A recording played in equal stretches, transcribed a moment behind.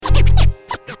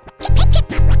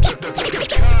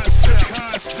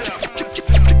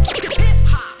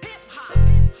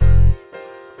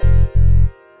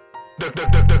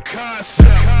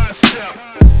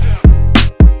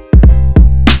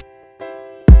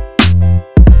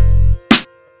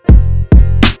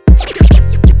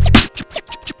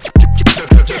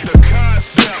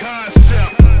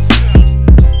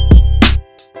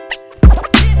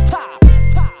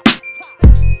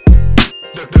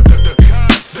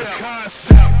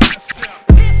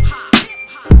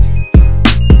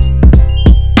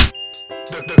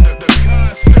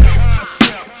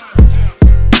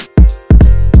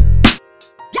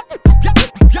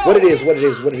is, what it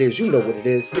is, what it is. You know what it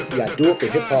is. It's the I Do It For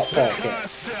Hip Hop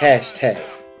podcast. Hashtag.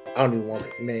 I don't even want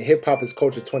it. Man, hip hop is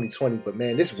culture 2020, but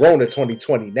man, it's Rona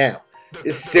 2020 now.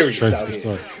 It's serious out here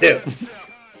still.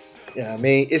 You know what I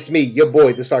mean? It's me, your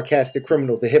boy, the sarcastic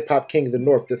criminal, the hip-hop king of the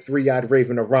north, the three-eyed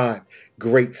raven of rhyme,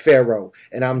 Great Pharaoh.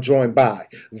 And I'm joined by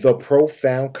the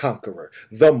profound conqueror,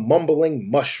 the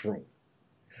mumbling mushroom,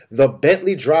 the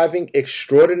Bentley driving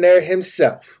extraordinaire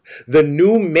himself, the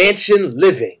new mansion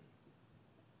living,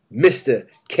 Mr.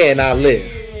 Can I Live?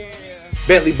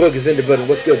 Bentley Boog is in the building.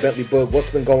 What's good, Bentley Boog? What's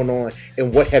been going on,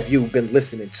 and what have you been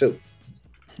listening to?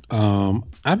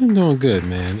 I've been doing good,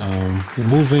 man.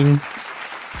 Moving.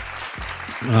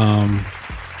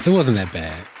 It wasn't that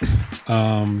bad.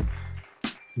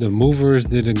 The movers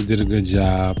did a good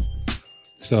job.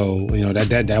 So, you know,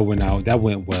 that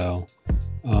went well.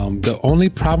 The only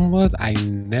problem was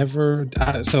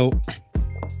so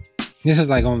this is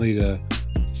like only the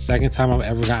second time I've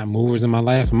ever gotten movers in my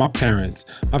life. My parents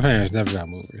never got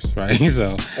movers, right?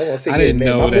 So I didn't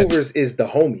know that movers is the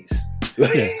homies.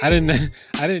 Yeah, I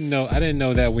didn't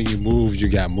know that when you moved you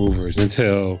got movers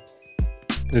until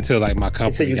like my company.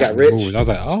 Until you got rich. Movers. I was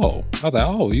like,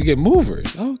 oh, you get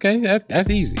movers. Okay, that's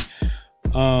easy.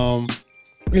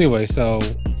 Anyway, so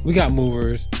we got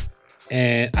movers,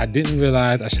 and I didn't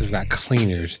realize I should have got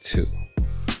cleaners too.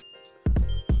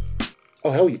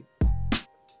 Oh hell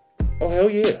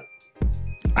yeah!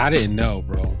 I didn't know,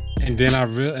 bro. And then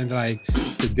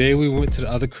the day we went to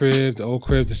the old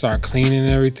crib, to start cleaning and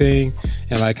everything,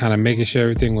 and like kind of making sure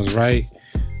everything was right.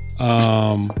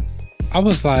 I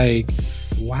was like,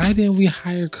 why didn't we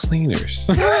hire cleaners?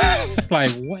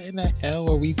 Like, what in the hell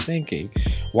are we thinking?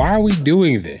 Why are we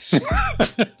doing this?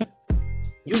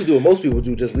 You can do what most people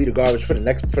do, just leave the garbage for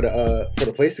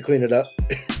the place to clean it up.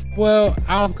 Well,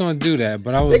 I was gonna do that,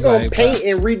 but I was they're gonna paint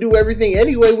and redo everything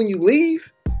anyway when you leave.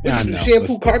 Yeah, you do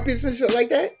shampoo carpets and shit like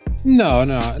that? No.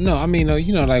 I mean,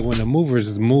 you know, like when the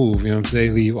movers move, you know, they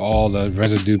leave all the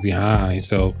residue behind.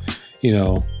 So, you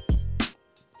know,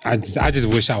 I just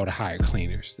wish I would have hired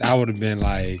cleaners. That would have been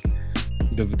like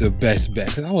the best bet.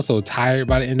 Cause I was so tired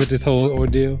by the end of this whole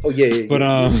ordeal. Oh yeah. But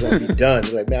you gonna be done.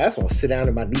 You're like, man, I just want to sit down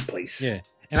in my new place. Yeah,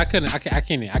 and I couldn't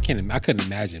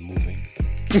imagine moving.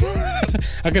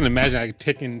 I couldn't imagine like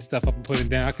picking stuff up and putting it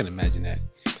down. I couldn't imagine that.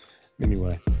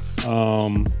 Anyway,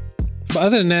 but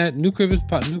other than that, new crib is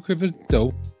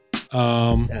dope.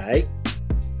 All right.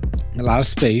 A lot of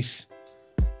space.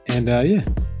 And yeah,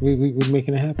 we're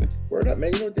making it happen. Word up,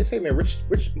 man. You know what they say, man? Rich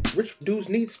dudes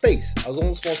need space. I was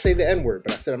almost gonna say the N-word,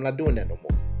 but I said I'm not doing that no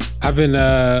more. I've been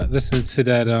listening to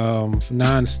that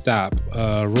nonstop.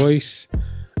 Royce.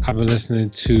 I've been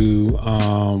listening to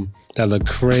that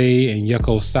Lecrae and Yuck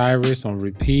Osiris on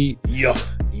repeat.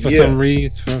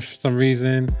 For some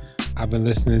reason, I've been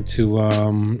listening to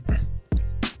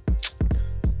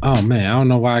oh man, I don't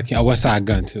know why I can't. West Side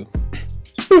Gun too.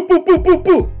 Boop, boop, boop, boop,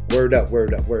 boop. Word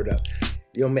up.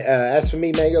 You know, as for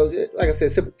me, man, like I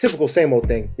said, typical same old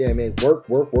thing. Yeah, man, work,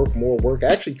 more work. I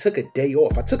actually took a day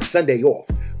off. I took Sunday off,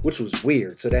 which was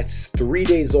weird. So that's 3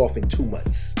 days off in 2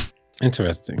 months.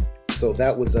 Interesting. So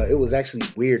that was, it was actually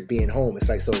weird being home. It's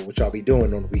like, so what y'all be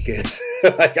doing on the weekends?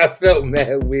 Like, I felt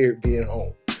mad weird being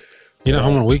home. You're not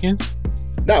home on the weekends?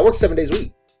 Nah, I work 7 days a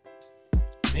week.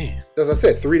 Man. As I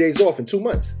said, 3 days off in 2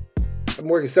 months. I'm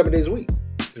working 7 days a week.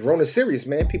 Rona's serious,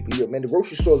 man. People, man, the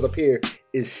grocery stores up here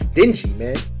is stingy,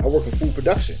 man. I work in food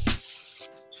production.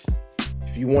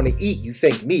 If you want to eat, you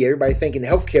thank me. Everybody thanking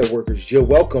healthcare workers. You're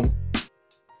welcome.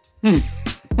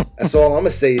 That's all I'm gonna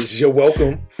say is you're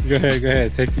welcome. Go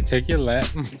ahead. Take your lap.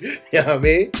 You know what I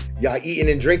mean? Y'all eating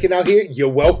and drinking out here? You're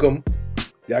welcome.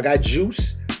 Y'all got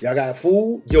juice? Y'all got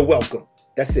food? You're welcome.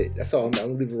 That's it. That's all. I'm gonna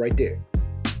leave it right there.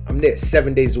 I'm there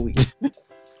 7 days a week.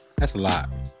 That's a lot.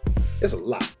 It's a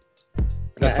lot.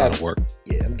 That's a lot of work.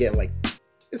 Yeah, I'm getting like,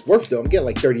 it's worth though. I'm getting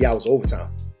like 30 hours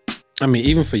overtime. I mean,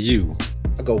 even for you.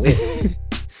 I go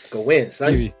in,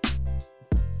 son.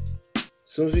 As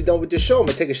soon as we done with this show, I'm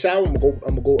gonna take a shower. I'm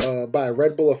gonna go buy a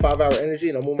Red Bull or 5 Hour Energy,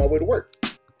 and I'm on my way to work.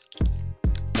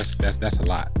 That's a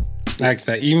lot. Like I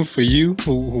said, even for you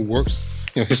who works,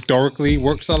 you know, historically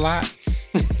works a lot.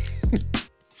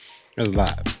 That's a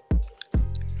lot.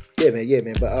 Yeah,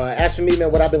 man. But as for me, man,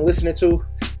 what I've been listening to,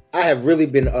 I have really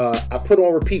been, I put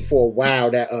on repeat for a while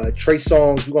that Trey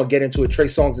Songz, we're going to get into it, Trey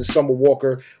Songz and Summer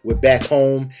Walker with Back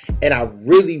Home, and I've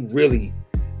really, really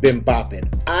been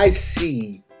bopping. I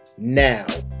see now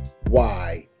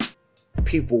why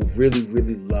people really,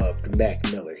 really loved Mac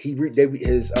Miller.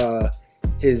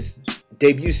 His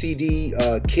debut CD,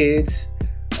 Kids,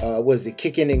 was it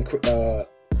Kicking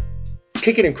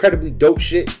Incredibly Dope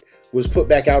Shit, was put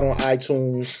back out on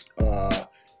iTunes,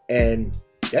 and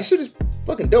That shit is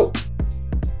fucking dope.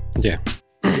 Yeah.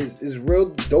 It's real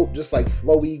dope, just like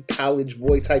flowy college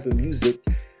boy type of music,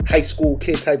 high school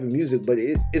kid type of music, but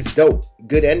it's dope.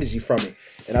 Good energy from it.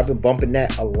 And I've been bumping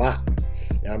that a lot.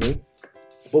 You know what I mean?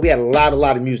 But we had a lot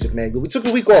of music, man. We took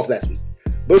a week off last week.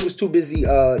 But was too busy, you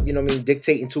know what I mean,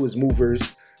 dictating to his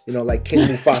movers, you know, like King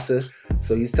Mufasa.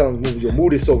 So he's telling the mover, yo,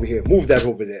 move this over here, move that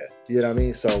over there. You know what I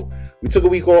mean? So we took a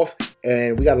week off,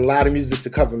 and we got a lot of music to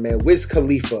cover, man. Wiz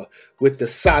Khalifa with the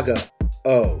saga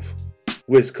of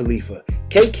Wiz Khalifa.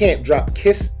 K-Camp dropped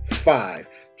Kiss 5.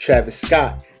 Travis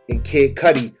Scott and Kid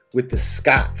Cudi with the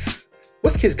Scotts.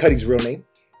 What's Kid Cudi's real name?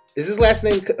 Is his last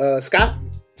name Scott?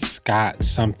 Scott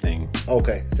something.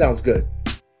 Okay, sounds good.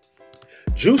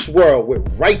 Juice WRLD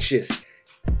with Righteous.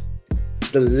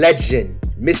 The legend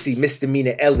Missy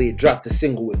Misdemeanor Elliott dropped a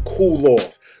single with Cool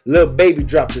Off. Lil Baby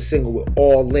dropped a single with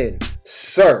All In.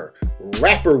 Sir,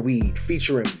 Rapper Weed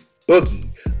featuring Boogie.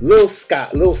 Lil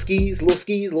Skies,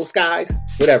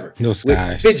 whatever. Lil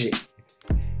Skies. With Fidget.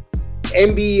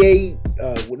 NBA,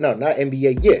 no, not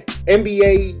NBA, yeah.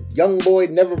 NBA, Youngboy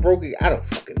Never Broke Again. I don't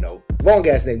fucking know. Wrong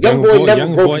ass name. Youngboy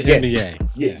Never Broke Again. NBA.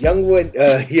 Yeah, Youngboy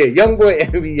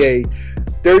NBA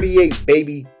 38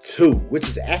 Baby 2, which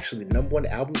is actually the #1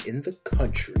 album in the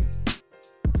country.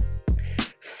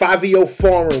 Fivio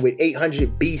Foreign with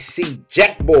 800 BC.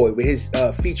 Jackboy with his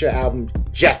feature album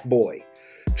Jackboy.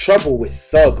 Trouble with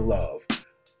Thug Love.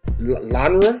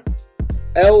 Lonra?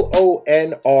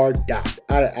 LONR.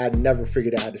 I never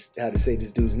figured out how to say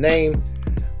this dude's name,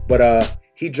 but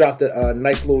he dropped a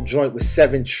nice little joint with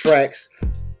 7 tracks.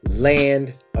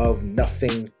 Land of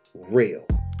Nothing Real.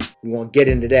 We're gonna get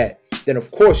into that. Then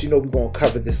of course, you know, we're gonna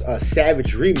cover this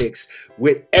Savage remix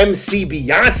with MC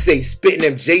Beyonce spitting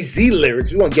them Jay-Z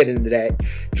lyrics. We're gonna get into that.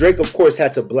 Drake, of course,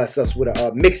 had to bless us with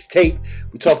a mixtape.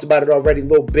 We talked about it already a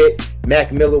little bit.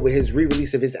 Mac Miller with his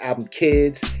re-release of his album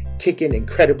Kids, kicking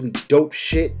incredibly dope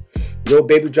shit. Lil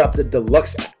Baby dropped a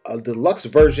deluxe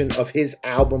version of his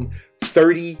album,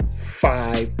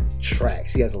 35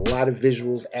 tracks. He has a lot of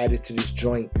visuals added to this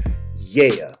joint.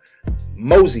 Yeah.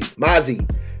 Mozzie,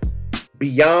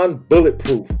 Beyond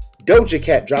Bulletproof. Doja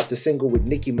Cat dropped a single with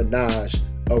Nicki Minaj,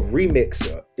 a remix.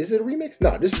 Is it a remix?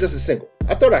 No, this is just a single.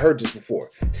 I thought I heard this before.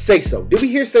 Say So. Did we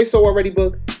hear Say So already,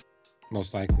 Boog?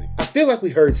 Most likely. I feel like we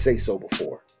heard Say So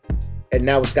before. And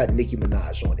now it's got Nicki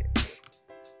Minaj on it.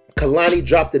 Kalani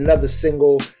dropped another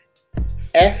single,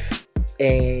 F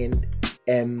and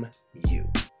MU.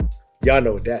 Y'all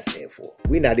know what that stands for.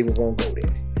 We're not even going to go there.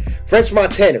 French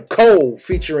Montana, Cole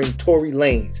featuring Tory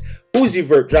Lanez. Uzi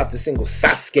Vert dropped a single,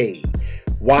 Sasuke.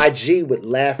 YG with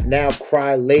Laugh Now,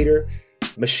 Cry Later.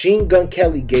 Machine Gun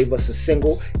Kelly gave us a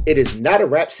single. It is not a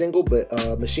rap single, but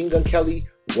Machine Gun Kelly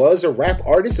was a rap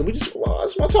artist, and we just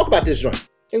want to talk about this joint.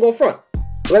 Ain't going front.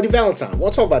 Bloody Valentine.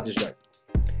 Want to talk about this joint.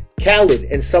 Khaled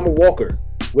and Summer Walker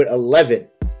with 11.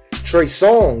 Trey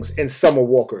Songz and Summer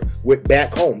Walker with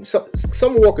Back Home.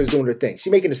 Summer Walker's doing her thing. She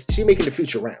making the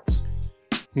feature rounds.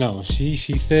 No, she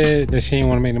said that she didn't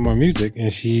want to make no more music,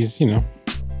 and she's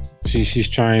she's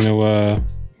trying to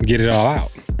get it all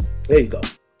out. There you go.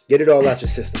 Get it all out your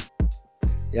system.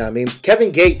 You know what I mean?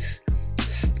 Kevin Gates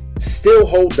still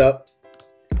hold up.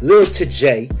 Lil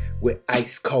Tjay with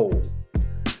Ice Cold.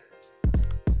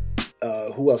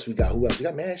 Who else we got? We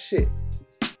got mad shit.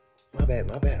 My bad.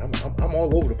 I'm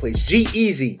all over the place.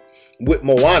 G-Eazy with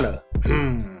Moana.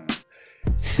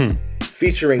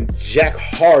 Featuring Jack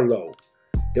Harlow.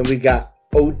 Then we got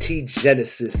OT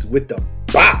Genesis with the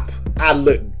Bop. I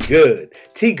Look Good.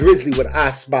 T Grizzly with I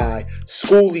Spy.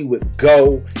 Schoolie with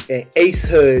Go. And Ace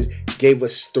Hood gave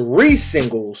us 3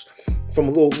 singles from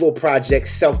a little project,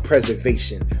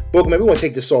 Self-Preservation. Boogman, we want to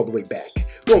take this all the way back.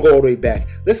 We're going to go all the way back.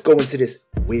 Let's go into this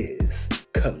Wiz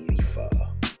Khalifa.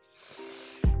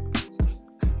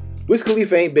 Wiz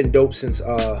Khalifa ain't been dope since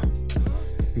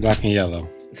Black and Yellow.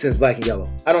 Since Black and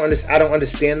Yellow. I don't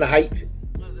understand the hype.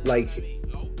 Like,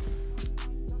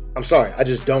 I'm sorry, I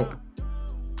just don't.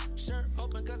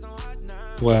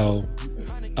 Well,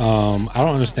 I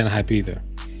don't understand the hype either.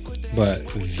 But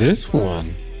this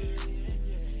one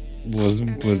was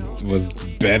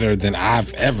better than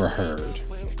I've ever heard.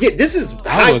 Yeah, this is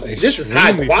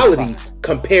high quality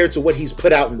compared to what he's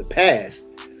put out in the past.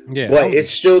 Yeah, but it's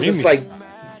still just like,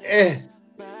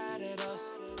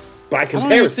 by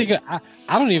comparison.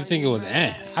 I don't even think it was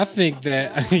I think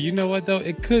that, you know what though,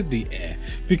 it could be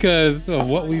because of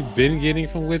what we've been getting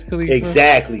from Wiz Khalifa.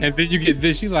 Exactly. And then you get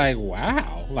this, you're like,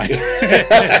 wow, like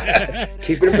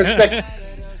keep it in perspective.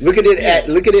 Look at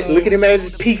him at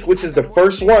his peak, which is the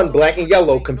first one, Black and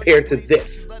Yellow, compared to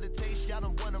this.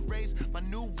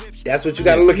 That's what you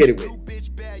got to look at it with.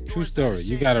 True story.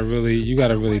 You gotta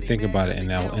really think about it in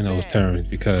those terms,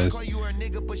 because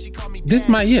this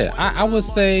might, I would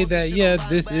say that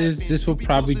this will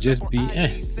probably just be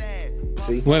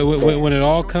See? When it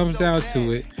all comes down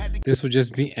to it, this will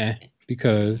just be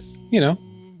because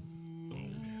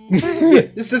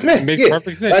this is man. Makes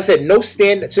perfect sense. Like I said,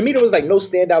 to me there was like no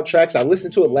standout tracks. I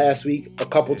listened to it last week a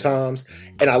couple times,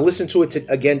 and I listened to it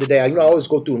again today. I always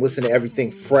go through and listen to everything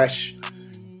fresh,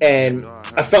 and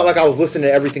I felt like I was listening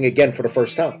to everything again for the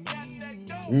first time.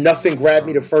 Nothing grabbed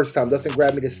me the first time, nothing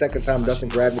grabbed me the second time, nothing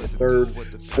grabbed me the third,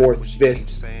 fourth,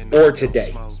 fifth, or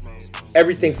today.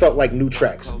 Everything felt like new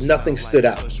tracks. Nothing stood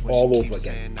out all over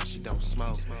again.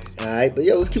 Alright, but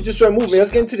let's keep this joint moving.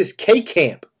 Let's get into this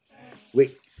K-Camp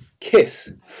with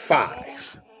Kiss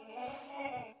 5.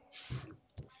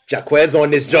 Jaquez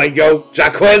on this joint, yo.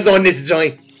 Jaquez on this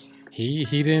joint. He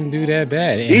didn't do that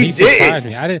bad. And he surprised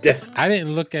me. I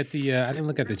didn't look at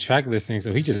the track listing,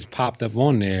 so he just popped up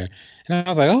on there, and I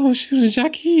was like, oh shoot, it's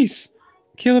Jaquez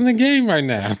killing the game right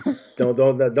now.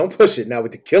 Don't push it now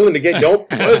with the killing the game. Don't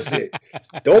push it.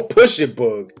 Don't push it,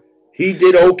 Boog. He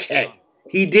did okay.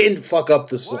 He didn't fuck up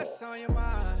the song.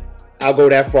 I'll go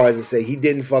that far as to say he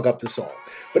didn't fuck up the song.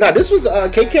 But now this was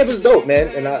K-Camp is dope, man,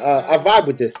 and I vibe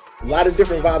with this. A lot of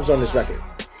different vibes on this record.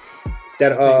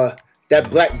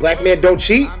 That Black Man Don't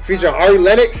Cheat featuring Ari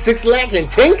Lennox, Six Lack, and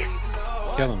Tink.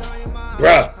 Killing me.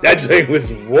 Bruh, that joint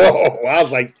was whoa. I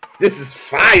was like, this is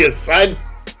fire, son.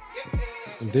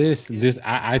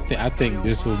 I think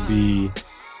this will be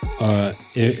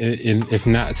if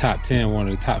not top 10, one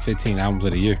of the top 15 albums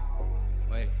of the year.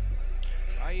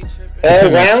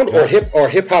 All around or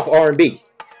hip hop R&B?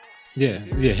 Yeah,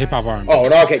 hip hop R&B.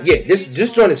 Oh, okay, yeah.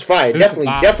 This joint is fire.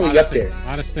 Definitely up there. A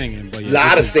lot of singing, but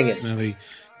singing.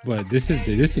 But this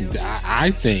is. I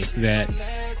think that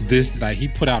this, like, he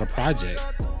put out a project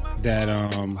that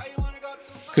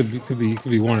could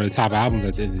be one of the top albums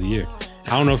at the end of the year.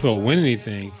 I don't know if it'll win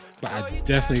anything, but I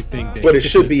definitely think that. But it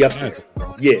should be up there.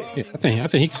 Yeah.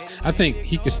 I think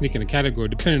he could sneak in the category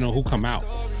depending on who come out.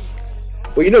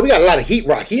 Well, we got a lot of heat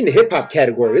rock. He in the hip hop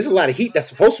category. There's a lot of heat that's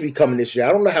supposed to be coming this year.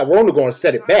 I don't know how Rona going to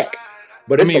set it back,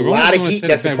 but it's a lot of heat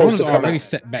that's supposed to come out. Already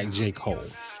set back J. Cole.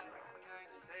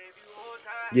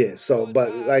 Yeah, so,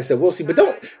 but like I said, we'll see. But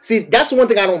that's the one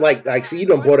thing I don't like. Like, see, you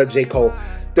done brought up J. Cole.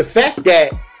 The fact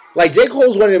that, like, J.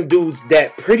 Cole's one of them dudes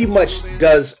that pretty much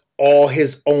does all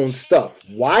his own stuff.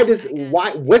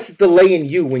 What's delaying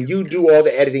you when you do all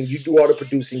the editing, you do all the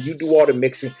producing, you do all the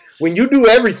mixing? When you do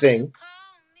everything,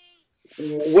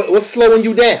 what's slowing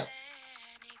you down?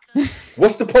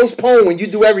 What's to postpone when you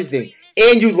do everything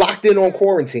and you locked in on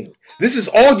quarantine? This is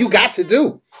all you got to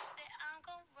do.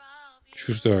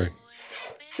 True story.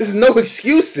 There's no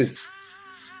excuses.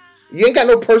 You ain't got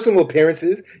no personal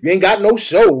appearances. You ain't got no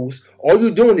shows. All you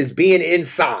doing is being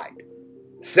inside.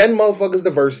 Send motherfuckers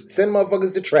the verse. Send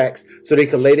motherfuckers the tracks so they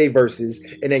can lay their verses,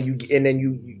 and then you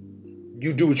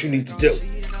do what you need to do.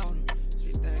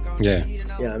 Yeah.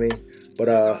 Yeah, I mean, but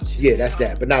that's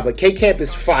that. But K-Camp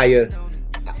is fire.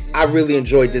 I really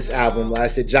enjoyed this album. Like I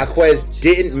said, Jaquez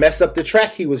didn't mess up the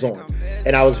track he was on,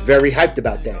 and I was very hyped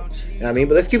about that. You know what I mean?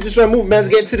 But let's keep this on moving, man. Let's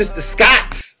get into this. The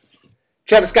Scotts.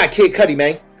 Travis Scott, Kid Cudi,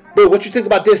 man. But what you think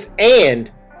about this?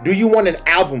 And do you want an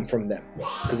album from them?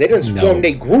 Because they didn't form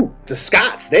their group. The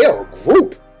Scotts, they are a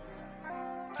group.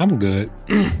 I'm good.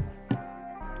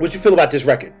 What you feel about this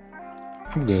record?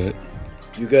 I'm good.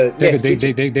 You good?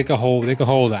 They could hold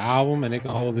the album and they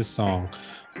could hold this song.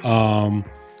 I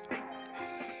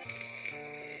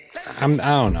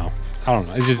don't know.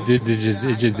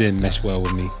 It just didn't mesh well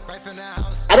with me.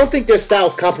 I don't think their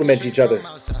styles complement each other.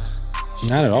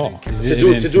 Not at all.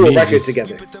 To do a record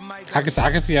together. I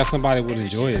can see how somebody would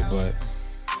enjoy it, but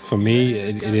for me,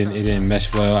 it didn't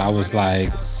mesh well. I was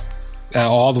like,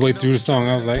 all the way through the song,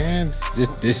 I was like,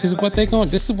 this is what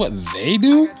this is what they do?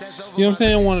 You know what I'm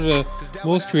saying? One of the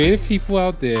most creative people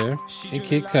out there in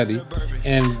Kid Cudi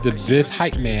and the best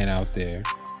hype man out there.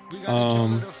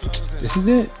 This is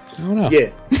it. I don't know.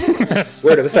 Yeah.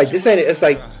 It's like this ain't. It's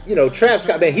like, Travis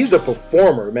Scott, man. He's a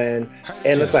performer, man,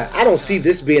 and it's like I don't see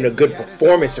this being a good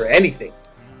performance or anything.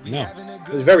 No.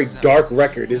 It's a very dark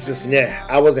record. It's just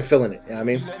I wasn't feeling it. You know what I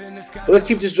mean? But let's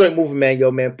keep this joint moving, man. Yo,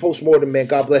 man. Postmortem, man.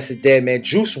 God bless his dead, man.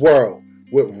 Juice WRLD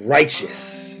with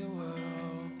Righteous.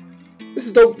 This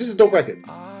is dope. This is a dope record.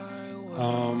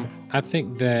 I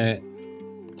think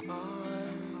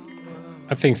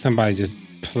somebody just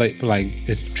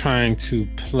is trying to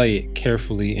play it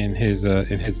carefully in his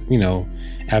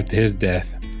after his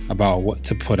death about what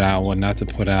to put out, what not to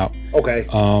put out. Okay.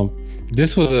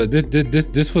 This was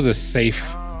a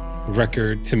safe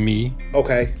record to me.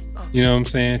 Okay. You know what I'm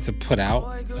saying, to put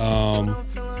out.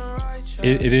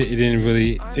 it didn't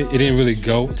really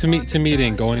go to me. To me, it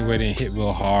didn't go anywhere. It didn't hit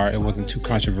real hard. It wasn't too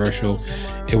controversial.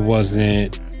 It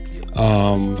wasn't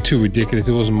too ridiculous.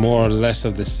 It was more or less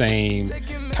of the same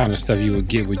kind of stuff you would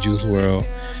get with Juice WRLD.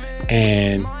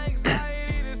 And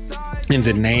in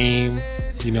the name,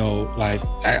 you know, like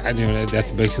I you know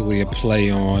that's basically a play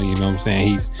on, you know what I'm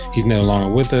saying, he's no longer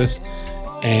with us.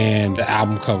 And the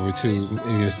album cover too,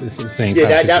 it's the same.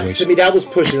 Yeah, that to me that was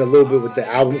pushing a little bit with the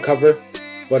album cover,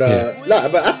 but no,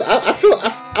 but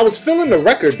I was feeling the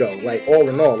record though, like all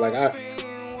in all, like I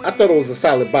thought it was a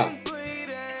solid bop.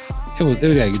 It was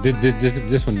like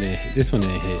this one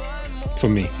didn't hit for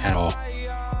me at all.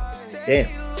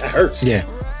 Damn, that hurts. Yeah,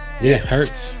 it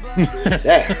hurts.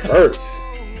 That hurts.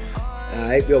 All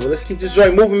right, yo, well, let's keep this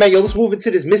joint moving, man. Yo, let's move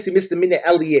into this Missy Misdemeanor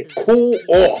Elliott Cool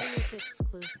Off.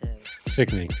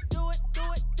 Sickening.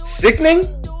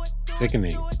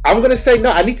 I'm gonna say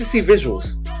no. I need to see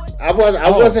visuals. I wasn't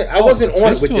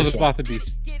on it with this one.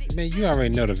 Man, you already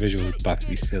know the visuals about to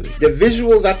be silly. The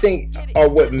visuals, I think, are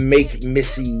what make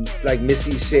Missy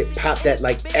shit pop that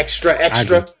like extra.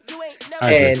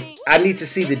 And I need to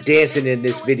see the dancing in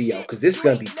this video because this is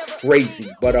gonna be crazy.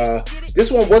 But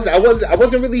this one wasn't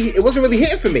really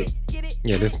hitting for me.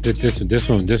 Yeah,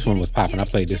 this one was popping. I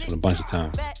played this one a bunch of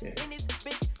times.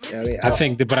 Yeah. I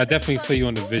mean, but I definitely feel you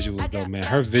on the visuals though, man.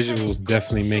 Her visuals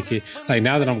definitely make it. Like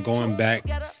now that I'm going back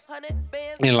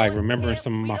and like remembering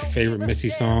some of my favorite Missy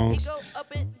songs,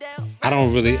 I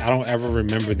don't ever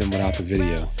remember them without the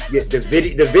video. Yeah,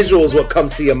 the visual is what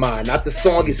comes to your mind, not the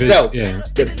song itself.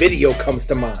 The video comes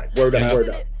to mind. Word up.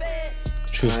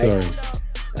 True story.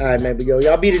 All right, man. But yo,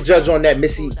 y'all be the judge on that.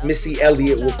 Missy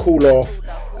Elliott will Cool Off.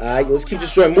 All right, let's keep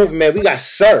this joint moving, man. We got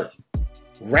Sir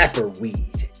Rapper Weed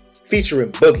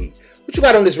featuring Boogie. What you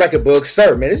got on this record, Boog?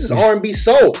 Sir, man, this is R&B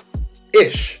soul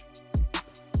ish.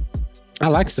 I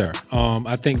like Sir.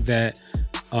 I think that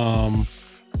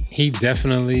he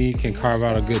definitely can carve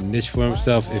out a good niche for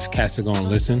himself if cats are gonna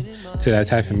listen to that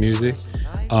type of music.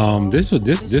 This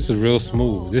is real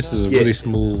smooth. This is a really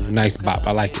smooth, nice bop.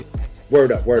 I like it.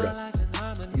 Word up.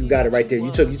 You got it right there.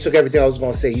 You took everything I was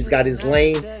gonna say. He's got his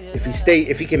lane.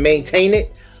 If he can maintain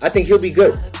it, I think he'll be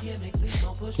good.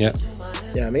 Yep.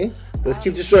 Yeah, I mean, let's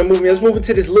keep this joint moving. Let's move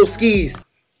into this Lil Skis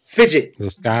Fidget. Lil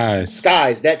Skies.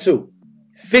 Skies, that too.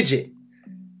 Fidget.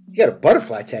 He got a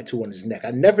butterfly tattoo on his neck.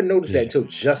 I never noticed that until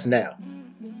just now.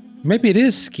 Maybe it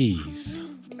is skis.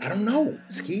 I don't know.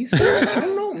 Skis? I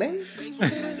don't know, man.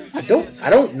 I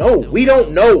don't know. We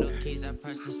don't know.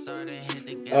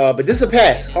 But this is a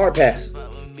pass. Hard pass.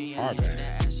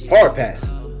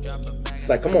 It's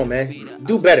like, come on, man.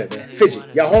 Do better, man.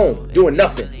 Fidget. Y'all home. Doing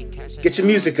nothing. Get your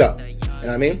music up. You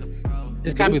know what I mean?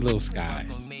 It's gotta be Lil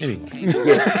Skies. Anyway.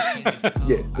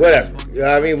 Yeah, whatever. You know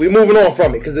what I mean? We're moving on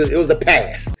from it because it was a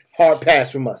pass. Hard pass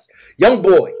from us. Young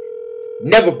Boy,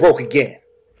 Never Broke Again.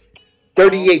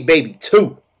 38 Baby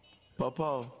 2.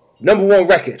 Number 1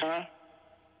 record.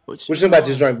 What you think about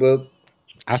this joint, Boog?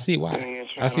 I see why.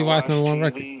 It's number 1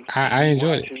 record. I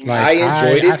enjoyed it. Like, I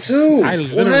enjoyed it too.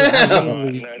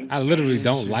 I literally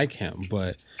don't like him,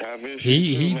 but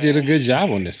he did a good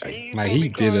job on this one. Like, he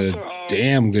did a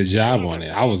damn good job on it.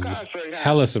 I was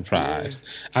hella surprised.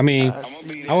 I mean,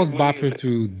 I was bopping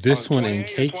through this one in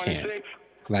K-Camp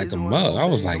like a mug. I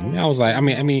was like, I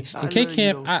mean, in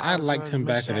K-Camp, I liked him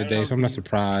back in the day, so I'm not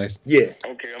surprised. Yeah.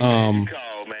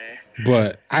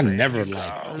 But I never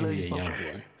liked NBA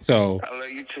Youngboy. So,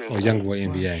 or Youngboy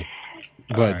NBA.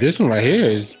 But this one right here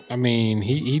is, I mean,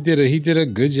 he did a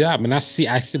good job. And I see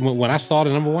when I saw the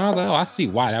number 1, I was like, oh, I see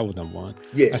why that was number 1.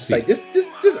 Yeah, it's like this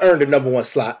earned the number 1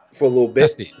 slot for a little bit. I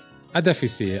see it. I definitely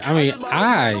see it. I mean,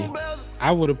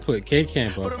 I would have put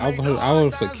K-Camp up. I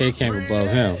would have put K-Camp above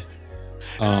him.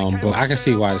 But I can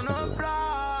see why it's number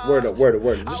 1. Word up.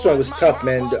 This song was tough,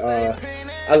 man.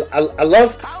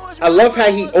 I love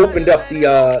how he opened up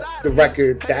the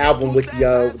record, the album with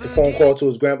the phone call to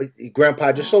his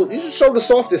grandpa. Just showed the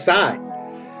softer side.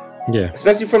 Yeah.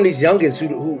 Especially from these youngins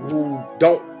who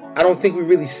don't. I don't think we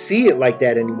really see it like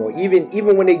that anymore.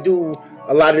 Even when they do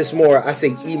a lot of this more, I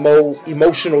say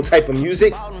emotional type of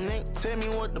music,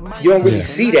 you don't really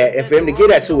see that. And for him to get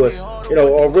that to us,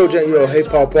 or real, hey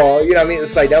Paul, you know what I mean?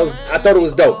 It's like I thought it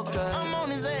was dope.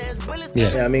 Yeah. You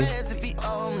know what I mean?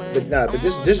 But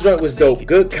this joint was dope.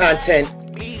 Good content,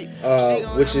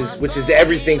 which is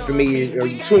everything for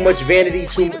me. Too much vanity,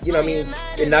 you know what I mean,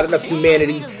 and not enough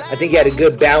humanity. I think he had a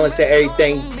good balance of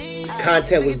everything.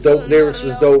 Content was dope. Lyrics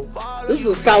was dope. This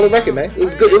was a solid record, man. It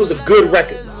was good. It was a good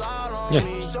record. Yeah.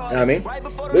 You know what I mean?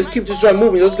 Let's keep this joint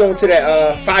moving. Let's go into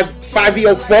that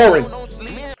 5EO Foreign.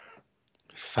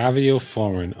 5EO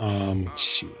Foreign.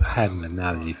 Shoot, I had an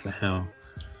analogy for him.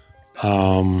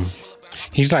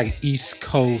 He's like East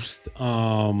Coast.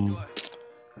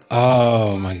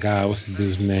 Oh my God, what's the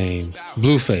dude's name?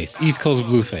 Blueface, East Coast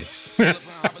Blueface.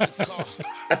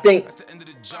 I think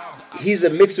he's a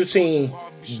mix between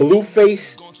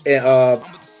Blueface and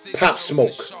Pop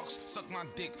Smoke.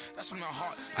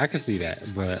 I can see that,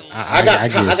 but I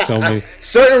get so many.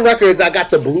 Certain records I got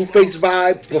the Blueface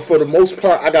vibe, but for the most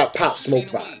part I got Pop Smoke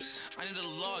vibes.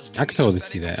 I can totally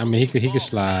see that. I mean, he could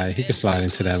slide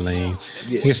into that lane.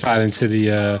 Yeah. He could slide into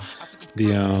the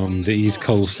East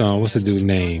Coast. What's the dude's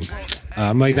name?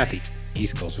 No, he's not the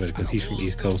East Coast, because he's from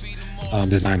East Coast.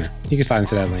 Designer. He can slide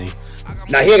into that lane.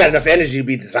 Nah, he ain't got enough energy to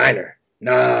be Designer.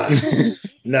 Nah.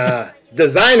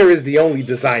 Designer is the only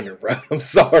Designer, bro. I'm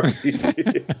sorry.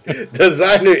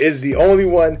 Designer is the only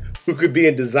one who could be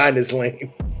in Designer's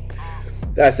lane.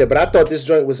 That's it. But I thought this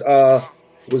joint was I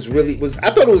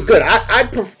thought it was good. I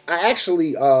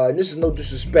actually, and this is no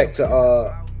disrespect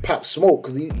to Pop Smoke,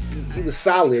 because he was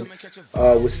solid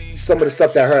with some of the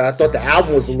stuff that I heard. I thought the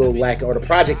album was a little lacking, or the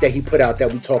project that he put out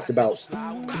that we talked about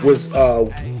was a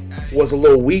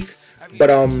little weak. But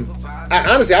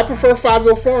I prefer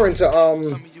 50 Foreign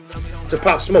to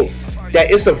Pop Smoke.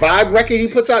 That It's a Vibe record he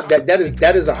puts out, that is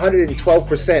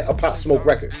 112% a Pop Smoke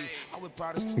record.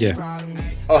 Yeah,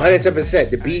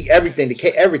 110%. The beat, everything,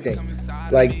 everything.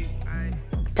 Like,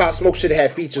 Pop Smoke should have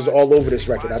had features all over this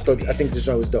record. I think this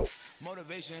joint was dope.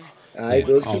 All right,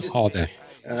 but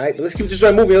let's keep this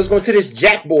joint moving. Let's go into this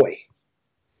Jack Boy.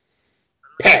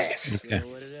 Pass. Okay.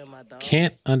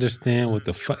 Can't understand what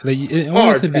the fuck. Like, in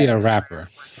order to be a rapper,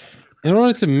 in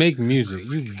order to make music,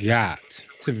 you got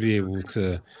to be able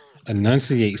to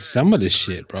enunciate some of this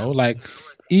shit, bro. Like,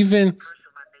 even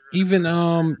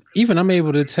I'm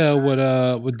able to tell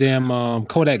what damn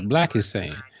Kodak Black is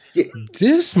saying. Yeah.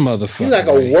 This motherfucker, he's like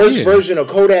a worse version of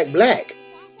Kodak Black.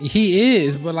 He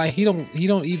is, but like he don't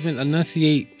even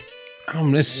enunciate.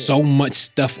 There's so much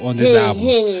stuff on this album.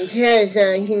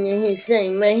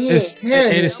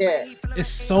 It's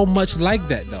so much like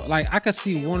that though. Like, I could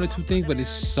see one or two things, but it's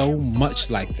so much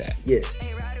like that. Yeah.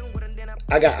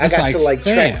 I got to like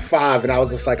track 5, and I was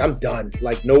just like, I'm done.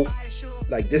 Like, nope.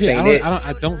 Like, this ain't it.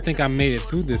 I don't think I made it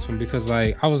through this one, because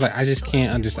like I was like, I just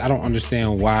can't understand. I don't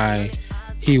understand why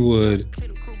he would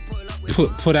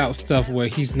put out stuff where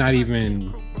he's not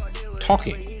even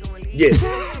talking. Yeah.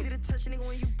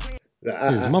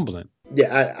 He's mumbling.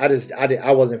 Yeah,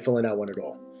 I wasn't feeling that one at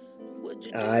all.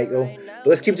 Alright, yo. But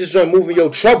let's keep this joint moving, yo.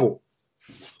 Trouble.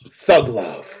 Thug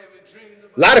Love.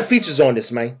 A lot of features on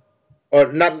this, man.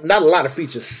 Or not a lot of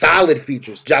features. Solid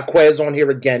features. Jacquez on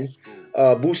here again.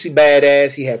 Boosie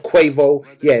Badass. He had Quavo.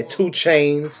 He had 2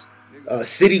 Chainz.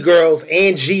 City Girls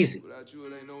and Jeezy.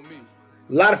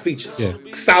 A lot of features. Yeah.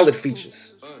 Solid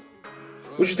features.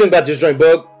 What you think about this joint,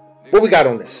 Bug? What we got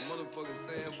on this?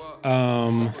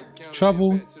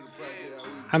 Trouble.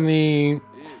 I mean,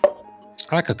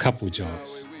 I like a couple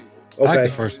joints. Okay. I like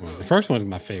the first one. The first one is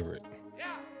my favorite.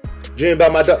 Dream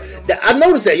About My Dog. I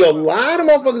noticed that, a lot of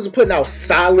motherfuckers are putting out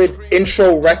solid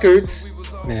intro records.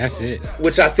 Man, that's it.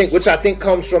 Which I think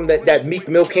comes from that Meek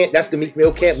Mill camp. That's the Meek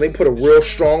Mill camp. They put a real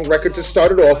strong record to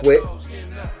start it off with.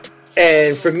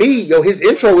 And for me, his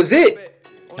intro was it.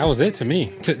 That was it to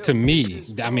me. To me,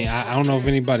 I mean, I don't know if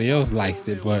anybody else likes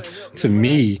it, but to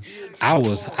me, I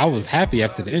was happy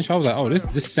after the intro. I was like, oh,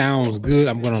 this sounds good.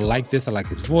 I'm gonna like this. I like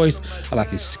his voice. I like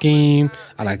his scheme.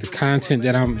 I like the content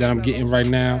that I'm getting right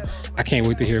now. I can't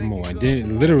wait to hear more. And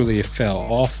then literally, it fell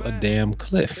off a damn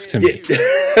cliff to me.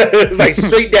 It's like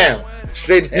straight down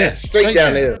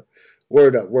the hill.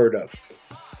 Word up.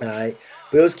 All right,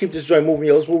 but let's keep this joint moving.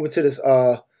 Let's move into this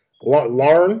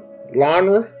Larner.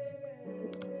 Loner?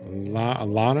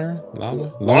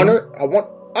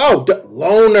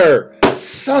 Loner.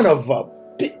 Son of a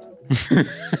bitch.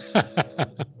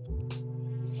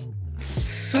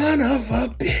 Son of a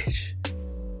bitch.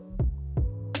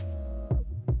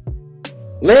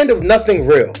 Land of Nothing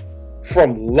Real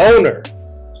from Loner.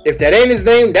 If that ain't his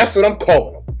name, that's what I'm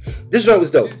calling him. This joint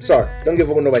was dope. Sorry, don't give a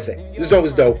fuck what nobody say. This joint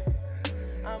was dope.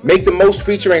 Make the Most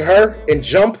featuring her and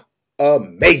Jump,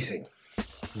 amazing.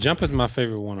 Jump is my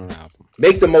favorite one on the album.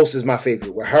 Make the Most is my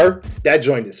favorite. With her, that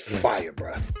joint is fire,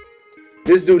 bro.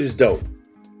 This dude is dope.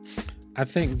 I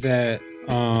think that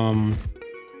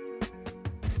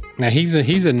now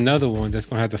he's another one that's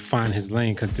gonna have to find his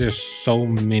lane, because there's so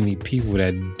many people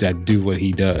that do what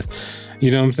he does. You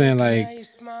know what I'm saying? Like,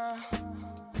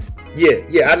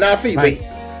 yeah, I feel you.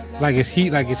 Like, is he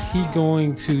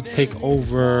going to take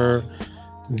over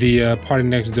The Party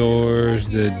Next Doors,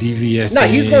 the DVS. Nah,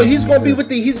 he's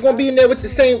gonna be in there with the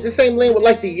same lane with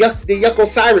like the Yuck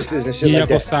Osiris's and shit like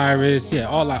that. Yuck Osiris, yeah,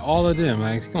 all of them.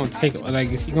 Like, he's gonna take.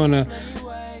 Like, is he gonna?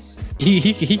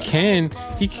 He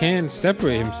can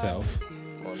separate himself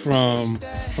from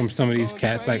some of these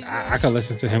cats. Like, I could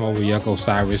listen to him over Yuck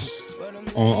Osiris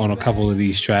on a couple of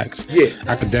these tracks. Yeah,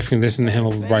 I could definitely listen to him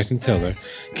over Bryson Tiller.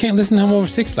 Can't listen to him over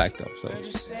 6 Lack though. So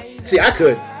see, I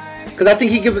could, because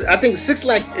I think 6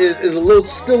 Lack is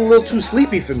still a little too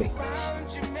sleepy for me.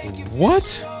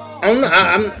 What? I'm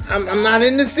not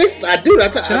in the 6 Lack, dude.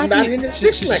 I'm not in the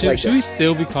 6 Lack like that. Should we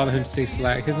still be calling him 6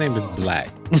 Lack? His name is Black.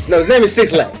 No, his name is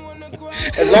 6 Lack.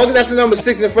 As long as that's the number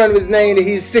 6 in front of his name, then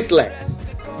he's 6 Lack.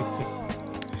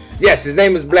 Yes, his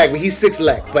name is Black, but he's 6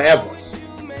 Lack forever.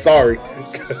 Sorry.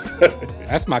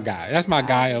 That's my guy. That's my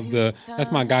guy of the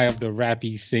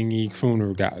rappy, singy,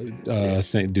 crooner guy,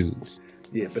 dudes.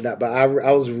 Yeah, but I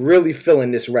was really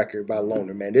feeling this record by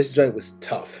Loner, man. This joint was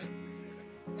tough.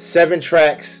 7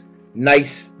 tracks,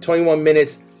 nice, 21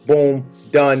 minutes, boom,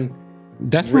 done.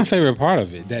 That's my favorite part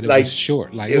of it. That it was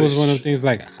short. Like, it was one of the things.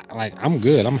 Like I'm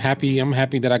good. I'm happy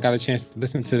that I got a chance to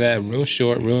listen to that. Real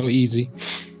short, real easy.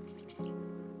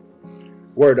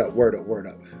 Word up.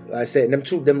 Like I said,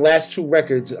 them last 2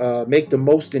 records, Make the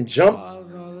Most and Jump,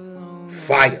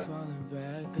 fire.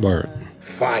 Word.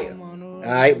 Fire. All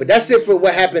right, but that's it for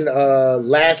what happened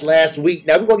last week.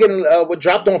 Now we're gonna get what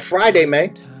dropped on Friday,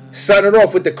 man. Starting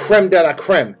off with the creme de la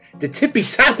creme, the tippy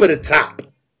top of the top.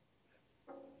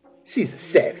 She's a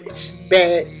savage,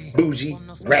 bad, bougie,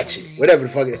 ratchet, whatever the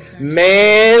fuck it is.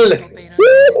 Man, listen.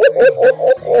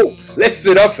 Let's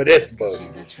sit up for this, bug.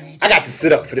 I got to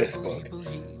sit up for this, bug.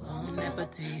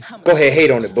 Go ahead,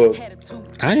 hate on it, bug.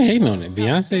 I ain't hating on it.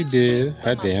 Beyonce did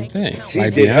her damn thing. She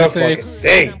did her fucking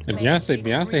thing.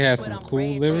 Beyonce has some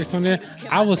cool lyrics on there.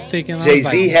 I was thinking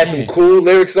Jay-Z had some cool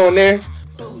lyrics on there.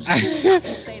 I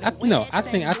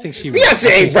think she. Beyonce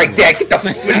ain't right there. Get the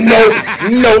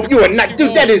no, you are not,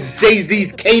 dude. That is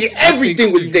Jay-Z's cadence.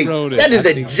 Everything was Jay. That is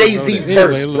a Jay-Z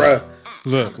verse, bro.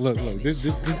 Look. This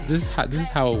is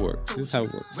how it works.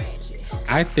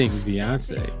 I think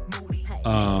Beyonce,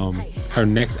 her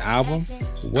next album.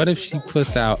 What if she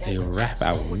puts out a rap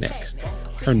album next?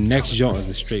 Her next joint is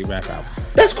a straight rap album.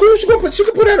 That's cool. She can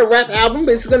put out a rap album,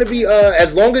 but it's gonna be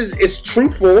as long as it's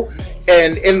truthful.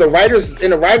 And in the writers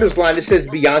line, it says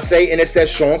Beyonce and it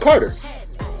says Sean Carter.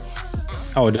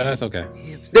 Oh, that's okay.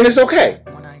 Then it's okay.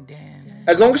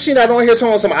 As long as she not on here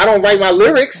talking something, I don't write my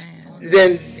lyrics,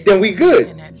 then we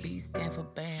good.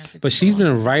 But she's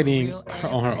been writing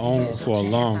on her own for a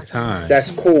long time.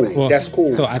 That's cool. Well, that's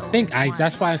cool. So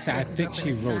that's why I say I think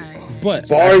she wrote it. But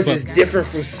bars is different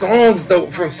from songs though,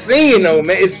 from singing though,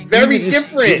 man. It's very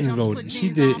different. She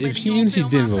did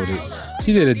didn't wrote it.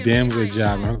 She did a damn good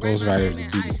job on her ghostwriter of the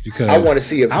beats, because I want to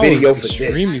see a video for this. I was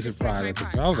extremely surprised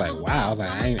at I was like, wow. I was like,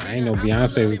 I ain't know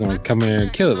Beyonce was going to come in there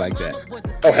and kill it like that.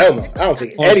 Oh hell no! I don't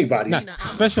think anybody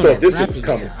especially thought this was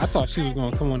coming. I thought she was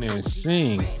going to come on there and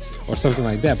sing or something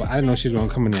like that, but I didn't know she was going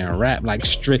to come in there and rap like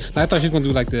straight. Like, I thought she was going to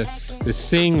do like the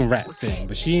sing rap thing,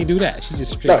 but she didn't do that. She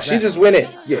just straight. No, she just went in.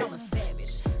 Yeah.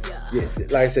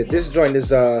 Like I said, this joint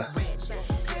is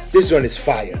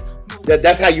fire.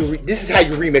 That's how you. This is how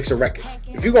you remix a record.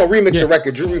 If you're gonna remix a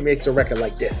record, you remix a record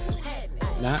like this.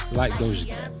 Not like Doja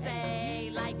Cat.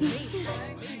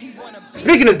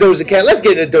 Speaking of Doja Cat, let's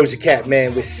get into Doja Cat,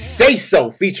 man, with Say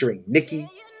So featuring Nicki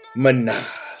Minaj.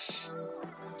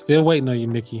 Still waiting on you,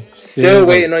 Nicki. Still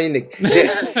waiting on you, Nicki.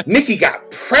 Nicki got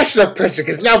pressure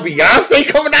because now Beyonce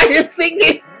coming out here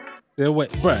singing. Still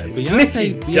wait, bro.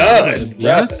 Beyonce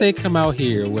come out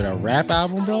here with a rap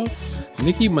album, bro.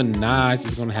 Nicki Minaj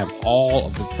is gonna have all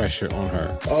of the pressure on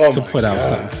her to put out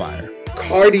something fire.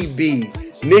 Cardi B,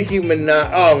 Nicki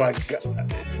Minaj. Oh my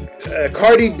god.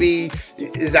 Cardi B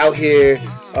is out here.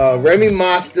 Remy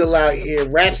Ma still out here.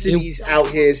 Rhapsody's out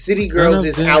here. City Girls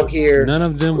is out here. None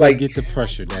of them will get the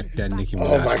pressure that Nicki Minaj.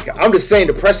 Oh my god! I'm just saying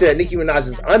the pressure that Nicki Minaj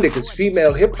is under, because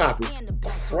female hip hop is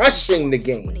crushing the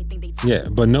game. Yeah,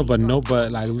 but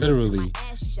like literally,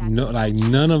 like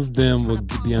none of them will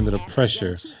be under the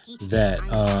pressure that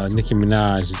Nicki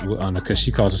Minaj is under, because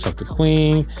she calls herself the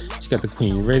queen. She got the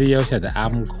Queen Radio. She had the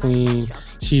album Queen.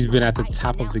 She's been at the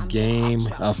top of the game,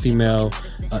 female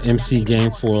MC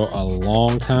game, for a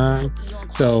long time.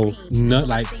 So,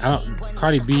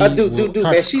 Cardi B. Dude,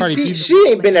 man. She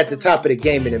ain't been at the top of the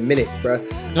game in a minute, bro.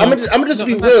 I'm gonna just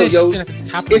be real, yo.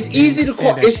 It's easy to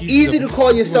call. It's easy to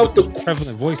call yourself the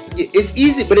prevalent voice. It's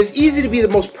easy, but it's easy to be the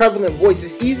most prevalent voice.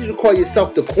 It's easy to call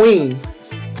yourself the queen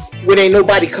when ain't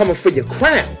nobody coming for your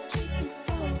crown.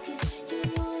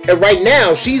 And right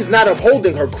now, she's not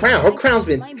upholding her crown. Her crown's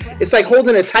been, it's like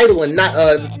holding a title and not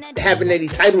having any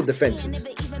title defenses.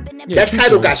 Yeah, that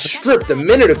title got stripped a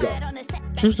minute ago.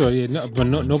 True story, yeah. But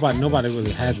nobody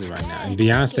really has it right now. And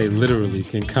Beyonce literally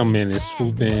can come in and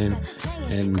swoop in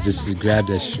and just grab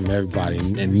that shit from everybody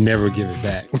and never give it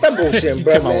back. That bullshit,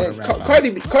 bro, man.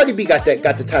 Cardi B got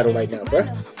the title right now, bro.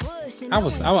 I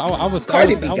would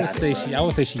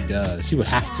say she does. She would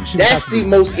have to. That's the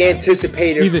most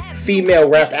anticipated female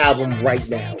rap album right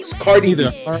now. It's Cardi B.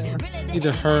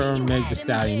 Either her or Meg Thee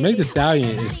Stallion. Meg Thee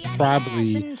Stallion is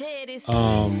probably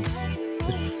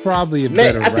a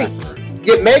better rapper.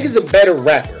 Yeah, Meg is a better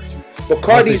rapper, but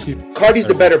Cardi's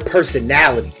the better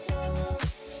personality.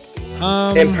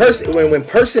 And when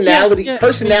personality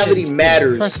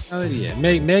matters.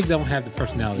 Meg don't have the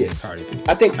personality of Cardi.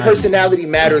 I think personality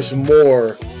matters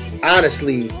more,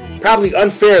 honestly, probably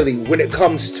unfairly, when it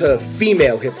comes to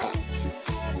female hip hop.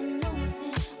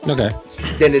 Okay.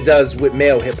 Than it does with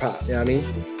male hip hop. You know what I mean?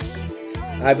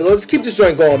 All right, but let's keep this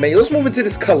joint going, man. Let's move into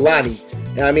this Kehlani. You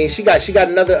know what I mean? She got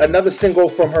another single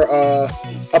from her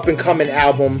up and coming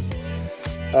album.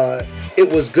 It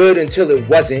was good until it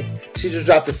wasn't. She just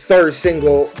dropped the third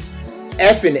single,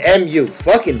 F and MU,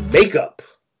 fucking makeup.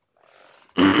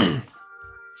 Yo,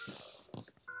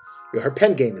 her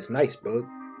pen game is nice, bro.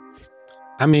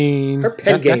 I mean, her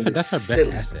pen game that's her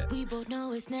best asset.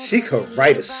 She could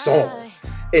write a song,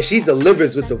 and she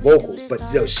delivers with the vocals.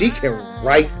 But yo, she can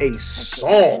write a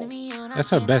song. That's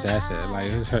her best asset. Like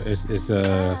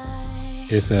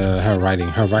it's her writing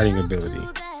ability.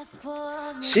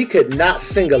 She could not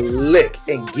sing a lick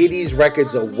and get these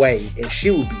records away, and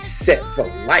she would be set for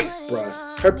life, bruh.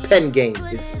 Her pen game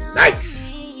is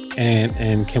nice.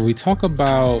 And can we talk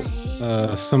about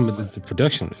some of the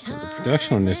production? The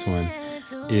production on this one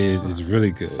is really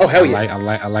good. Oh hell yeah! I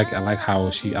like how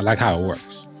it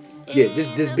works. Yeah,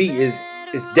 this beat is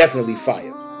definitely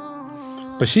fire.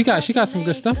 But she got some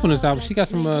good stuff on this album. She got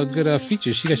some good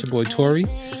features. She got your boy Tory.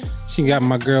 She got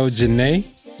my girl Janae.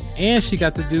 And she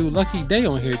got to do Lucky Day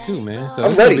on here too, man. So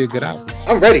it's gonna be a good album.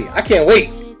 I'm ready. I can't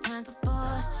wait.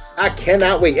 I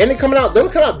cannot wait. And don't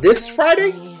it come out this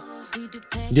Friday?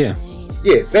 Yeah.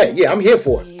 Yeah, bet. Yeah, I'm here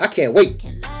for it. I can't wait.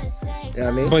 You know what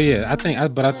I mean? But yeah, I think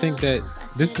that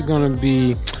this is gonna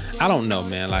be, I don't know,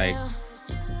 man. Like,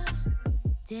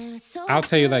 I'll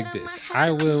tell you like this. I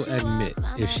will admit,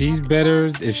 if she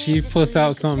puts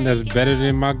out something that's better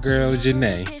than my girl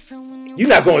Janae, you're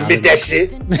not gonna admit that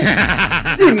shit.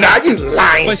 You're not. You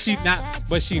lying. But she not.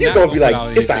 You're gonna be like,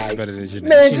 it's alright.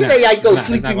 Man, Janae, I go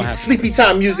sleepy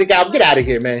time music out. Get out of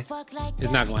here, man. It's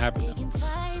not gonna happen.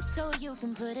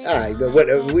 All right, but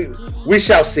we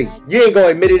shall see. You ain't gonna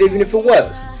admit it, even if it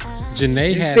was.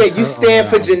 Janae, you stand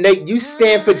for Janae. You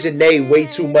stand for Janae way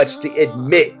too much to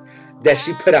admit that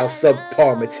she put out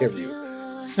subpar material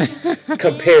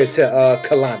compared to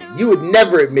Kehlani. You would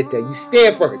never admit that. You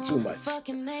stand for her too much.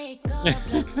 You know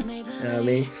what I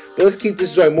mean? But let's keep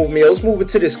this joint moving. Let's move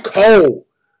into this Cole.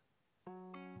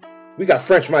 We got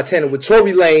French Montana with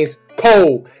Tory Lanez,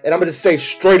 Cole, and I'm gonna say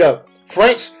straight up,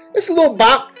 French, it's a little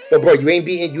bop, but bro, you ain't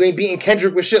beating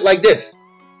Kendrick with shit like this.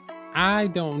 I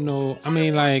don't know. I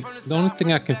mean, like, the only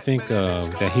thing I can think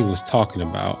of that he was talking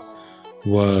about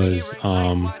was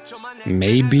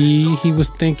maybe he was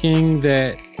thinking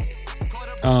that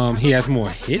he has more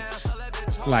hits,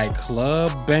 like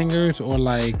club bangers, or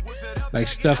like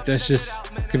stuff that's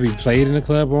just could be played in the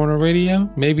club or on the radio.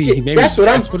 Maybe that's what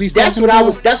I'm hoping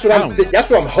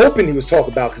he was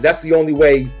talking about, because that's the only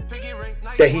way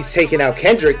that he's taking out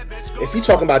Kendrick. If you're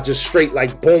talking about just straight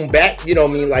like boom bap, you know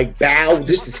what I mean, like bow,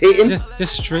 this is hitting.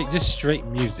 Just straight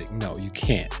music. No, you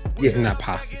can't. Yeah. It's not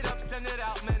possible.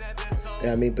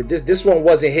 Yeah, I mean, but this one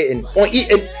wasn't hitting on.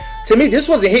 To me, this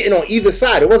wasn't hitting on either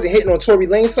side. It wasn't hitting on Tory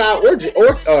Lanez side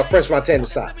or French Montana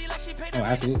side. Oh,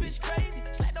 absolutely.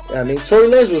 I mean, Tory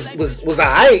Lanez was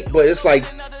alright, but it's like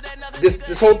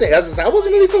this whole thing. I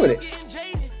wasn't really feeling it.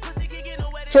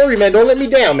 Tory, man, don't let me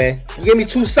down, man. You gave me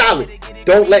too solid.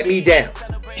 Don't let me down.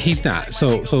 He's not.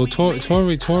 So Tory is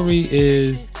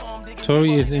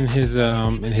in his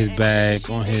bag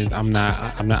on his. I'm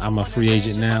a free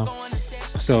agent now.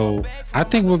 So I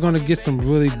think we're gonna get some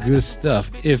really good stuff.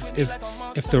 If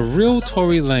the real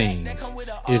Tory Lanez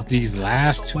is these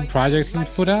last two projects he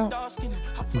put out,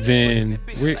 then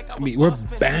we're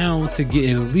bound to get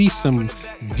at least some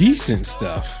decent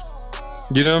stuff.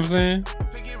 You know what I'm saying?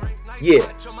 Yeah.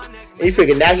 And you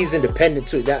figure now he's independent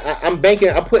too. Now I'm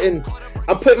pushing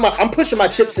my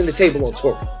chips in the table on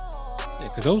Tory.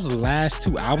 Because those are the last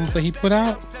 2 albums that he put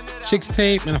out. Chicks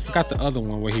Tape, and I forgot the other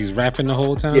one where he's rapping the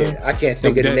whole time. Yeah, I can't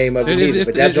think of the name of it either,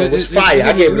 but that joint was fire.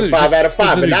 I gave it a 5 out of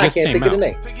 5, but now I can't think of the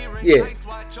name. Yeah.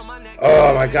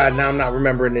 Oh my God, now I'm not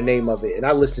remembering the name of it. And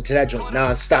I listened to that joint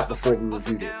non-stop before we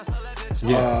reviewed it.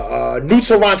 Yeah. New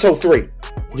Toronto 3.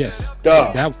 Yes.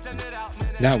 Duh.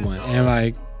 That one. And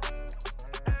like,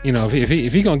 you know, if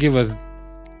he gonna give us,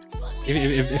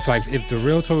 if the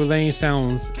real Tory Lanez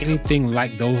sounds anything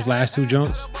like those last 2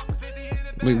 joints,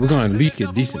 we're gonna at least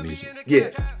get decent music. Yeah.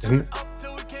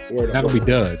 Not gonna be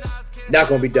duds. Not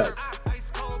gonna be duds.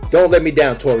 Don't let me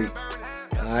down, Tory.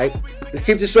 Alright. Let's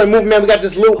keep this story moving, man. We got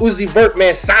this little Uzi Vert,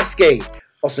 man, Sasuke.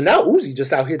 Oh, so now Uzi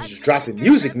just out here just dropping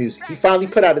music. He finally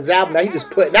put out his album. Now he just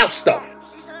putting out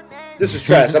stuff. This is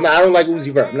trash. I don't like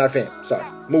Uzi Vert. I'm not a fan. Sorry.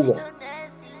 Move on.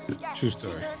 True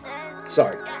story.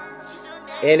 Sorry.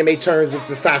 Anime turns with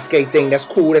the Sasuke thing. That's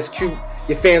cool. That's cute.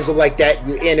 Your fans are like that.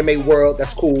 Your anime world.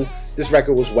 That's cool. This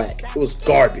record was whack. It was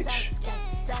garbage.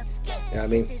 You know what I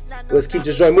mean? Let's keep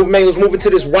this joint moving, man. Let's move into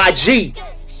this YG.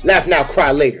 Laugh now,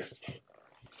 cry later.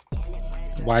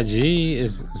 YG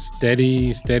is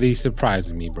steady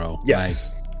surprising me, bro.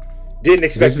 Yes. Didn't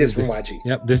expect this from YG.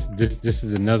 Yep. This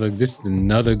is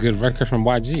another good record from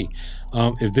YG.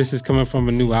 If this is coming from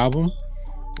a new album,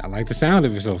 I like the sound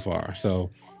of it so far.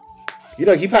 So, you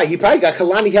know, he probably got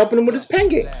Kalani helping him with his pen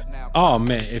game. Oh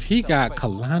man, if he got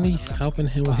Kalani helping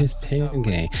him with his pen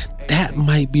game, that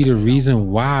might be the reason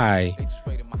why.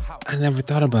 I never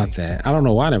thought about that. I don't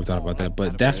know why I never thought about that,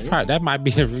 but that might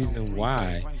be the reason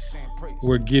why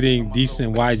we're getting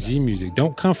decent YG music.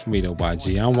 Don't come for me though,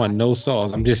 YG. I don't want no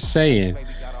sauce. I'm just saying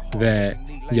that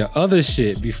your other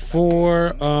shit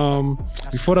before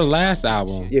the last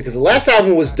album. Yeah, because the last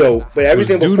album was dope, but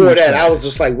everything before that, I was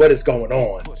just like, what is going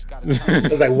on? I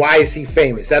was like, why is he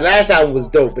famous? That last album was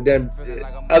dope, but then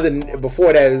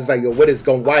before that, it's like, yo,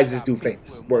 why is this dude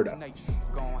famous? Word up.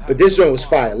 But this joint was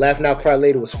fire. Laugh Now, Cry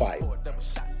Later was fire.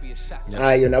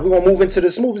 Alright, now we're gonna move into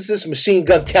this Machine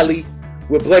Gun Kelly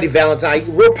with Bloody Valentine.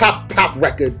 Real pop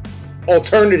record,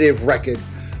 alternative record.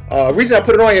 Reason I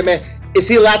put it on here, man, is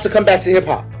he allowed to come back to hip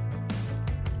hop?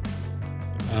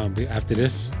 After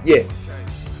this? Yeah.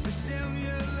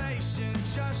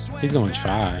 He's gonna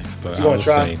try, but I would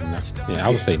say nah. Yeah, I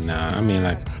would say nah. I mean,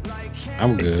 like,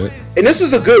 I'm good. And this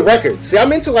was a good record. See,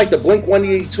 I'm into like the Blink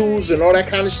 182s and all that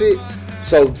kind of shit.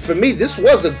 So for me, this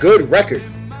was a good record,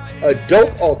 a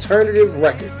dope alternative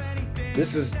record.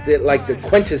 This is like the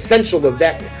quintessential of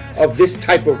this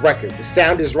type of record. The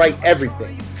sound is right,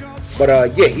 everything.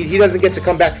 But yeah, he doesn't get to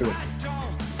come back for me.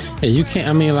 Yeah, you can't.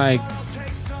 I mean, like,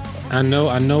 I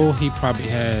know he probably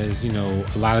has, you know,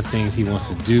 a lot of things he wants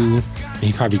to do, and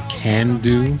he probably can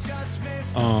do.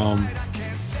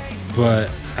 But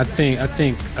I think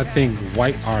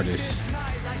white artists,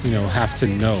 you know, have to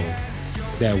know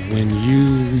that when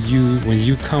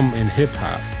you come in hip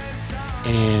hop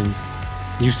and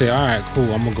you say, all right,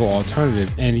 cool, I'm gonna go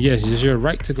alternative, and yes, it's your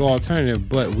right to go alternative,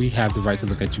 but we have the right to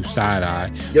look at you side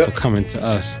eye for coming to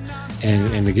us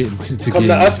and to get on.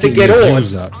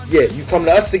 Yeah, you come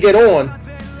to us to get on,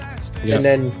 and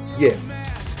then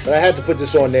But I had to put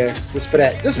this on there just for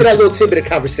that little tidbit of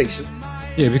conversation.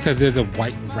 Yeah, because there's a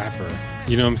white rapper.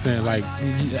 You know what I'm saying? Like,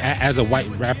 as a white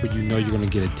rapper, you know you're gonna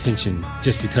get attention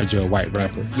just because you're a white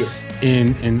rapper. Yeah.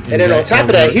 And then on top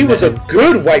of that, he was a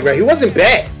good white rapper. He wasn't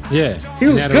bad. Yeah. He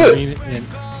was good.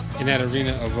 In that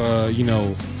arena of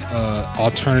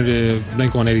alternative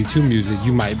Blink-182 music,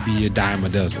 you might be a dime a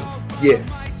dozen. Yeah.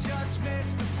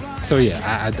 So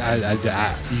yeah,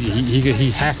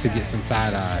 he has to get some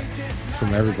side eye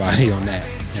from everybody on that,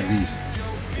 at least.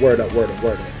 Word up.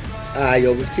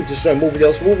 Yo, let's keep this joint moving.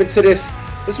 Let's move into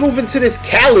this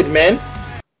Khaled, man.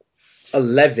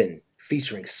 11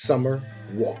 featuring Summer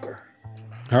Walker.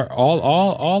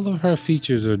 All of her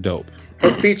features are dope.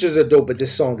 Her features are dope, but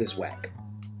this song is whack.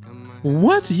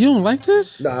 What? You don't like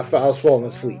this? Nah, I was falling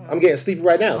asleep. I'm getting sleepy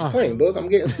right now. It's playing, book. I'm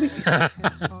getting sleepy.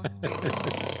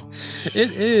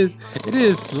 It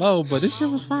is slow, but this shit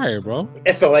was fire, bro.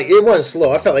 It felt like it wasn't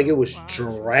slow. I felt like it was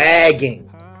dragging.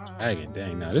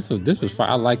 Dang, no, this was fire.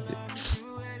 I liked it.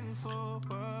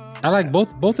 I like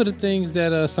both of the things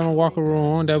that Summer Walker were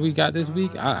on that we got this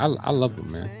week. I love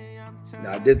them, man.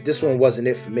 Nah, this one wasn't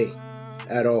it for me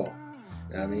at all.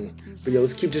 I mean, but yo,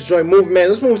 let's keep this joint moving, man.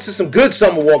 Let's move to some good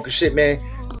Summer Walker shit, man.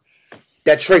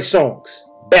 That Trey Songz,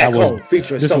 Back Home,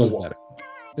 featuring Summer Walker.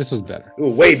 This was better. It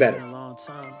was way better.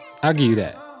 I'll give you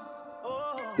that.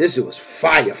 This was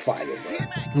fire, man.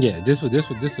 Yeah, this was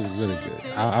really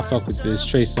good. I fuck with this.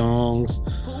 Trey Songz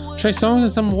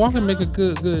and Summer Walker make a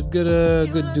good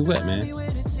duet, man.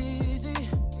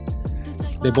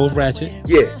 They both ratchet.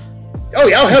 Yeah. Oh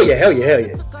yeah, hell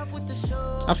yeah.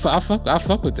 I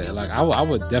fuck with that. Like I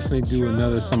would definitely do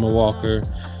another Summer Walker,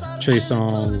 Trey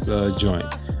Songz joint.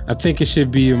 I think it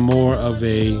should be more of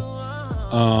a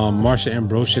Marsha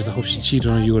Ambrosius, I hope she cheated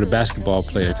on you with a basketball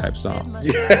player type song.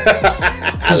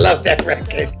 I love that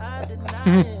record.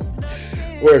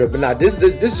 Word up, but nah, this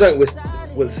joint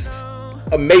was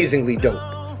amazingly dope.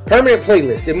 Permanent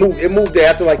playlist. It moved there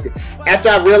after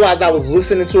I realized I was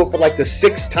listening to it for like the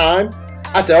 6th time.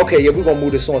 I said, okay, yeah, we're gonna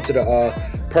move this on to the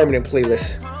permanent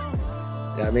playlist. You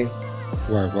know what I mean?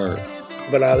 Word.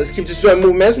 But let's keep this joint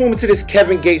moving, man. Let's move into this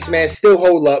Kevin Gates, man. Still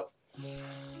hold up.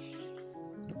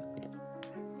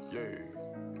 I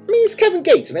mean, it's Kevin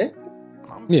Gates, man.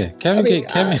 Yeah, Kevin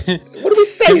Gates. What do we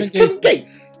say? It's Kevin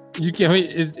Gates. You can't.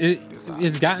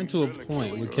 It's gotten to a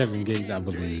point with Kevin Gates, I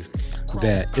believe,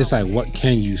 that it's like, what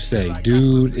can you say?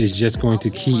 Dude is just going to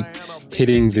keep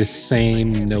hitting the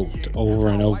same note over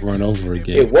and over and over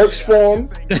again. It works for him.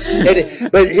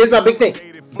 But here's my big thing.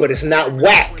 But it's not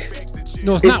whack.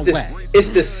 No, it's not whack. It's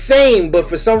the same, but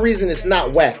for some reason it's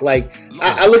not whack. Like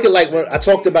I look at like when I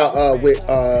talked about with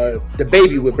the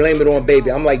Baby with Blame It On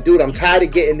Baby. I'm like, dude, I'm tired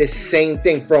of getting this same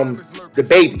thing from the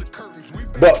Baby,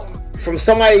 but from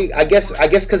somebody, I guess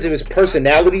because of his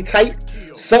personality type,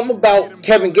 something about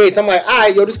Kevin Gates. I'm like, all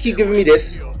right, yo, just keep giving me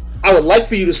this. I would like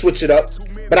for you to switch it up,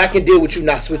 but I can deal with you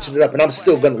not switching it up, and I'm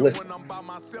still gonna listen.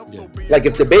 Yeah. Like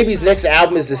if the Baby's next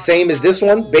album is the same as this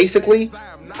one, basically,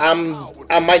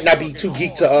 I might not be too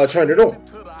geeked to turn it on.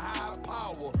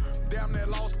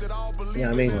 You know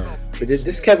what I mean? Right. But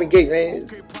this Kevin Gates, man,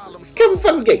 it's Kevin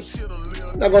fucking Gates.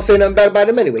 I'm not gonna say nothing bad about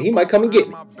him anyway. He might come and get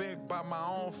me.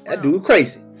 That dude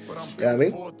crazy. You know what I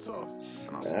mean?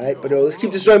 Alright, but let's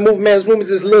keep this joint moving, man. Let's move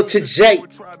into this little TJ.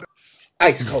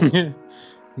 Ice cold.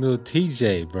 Little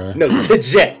TJ, bro. No,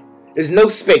 TJ. There's no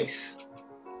space.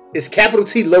 It's capital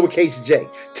T, lowercase j.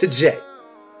 TJ.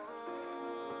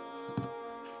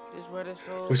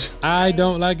 I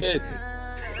don't like it.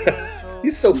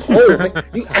 He's so cold, man.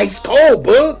 You ice cold,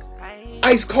 bug.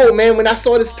 Ice cold, man. When I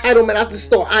saw this title, man, I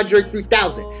just thought Andre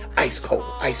 3000. Ice cold.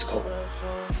 You know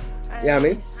what I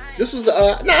mean? This was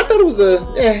I thought it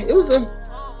was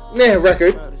a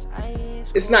record.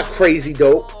 It's not crazy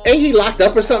dope. Ain't he locked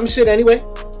up or something shit anyway?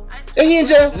 Ain't he in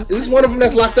jail? Is this one of them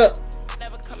that's locked up?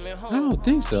 I don't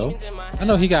think so. I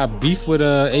know he got beef with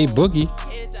A Boogie.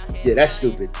 Yeah, that's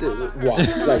stupid. Why?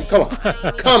 Like,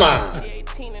 come on,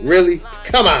 really?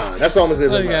 Come on. That's all I'm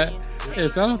gonna say.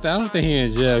 Yes, I don't think he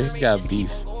in jail. He's got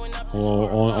beef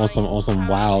on some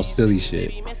wild silly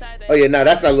shit. Oh yeah, no,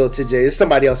 that's not Lil TJ. It's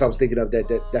somebody else I was thinking of.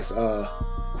 That's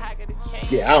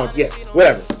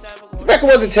whatever. The record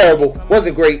wasn't terrible,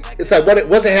 wasn't great. It's like it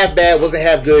wasn't half bad, wasn't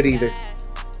half good either. Yeah,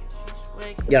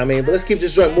 you know what I mean, but let's keep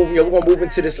this joint moving. Yo, we're gonna move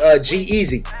into this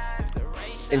G-Eazy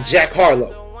and Jack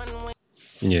Harlow.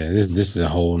 Yeah, this is a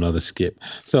whole nother skip.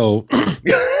 So,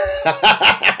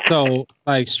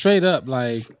 like straight up,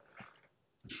 like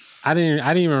I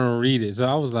didn't even read it. So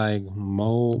I was like,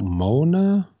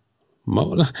 Mona,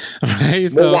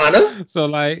 right? Moana. So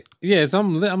like, yeah. So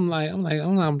I'm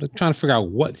trying to figure out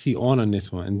what's he on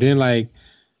this one, and then like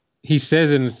he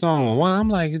says it in the song. I'm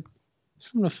like, it's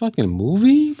from the fucking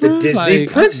movie, bro? The Disney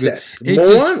princess,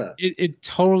 Moana. It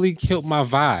totally killed my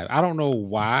vibe. I don't know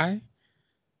why.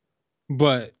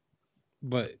 But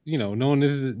you know, knowing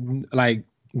this is like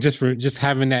just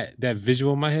having that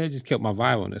visual in my head just killed my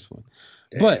vibe on this one.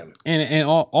 Damn. But and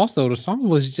also the song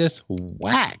was just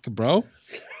whack, bro.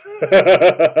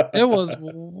 It was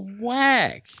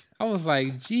whack. I was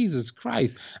like, Jesus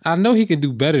Christ! I know he can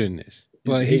do better than this,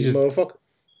 but he just motherfucker.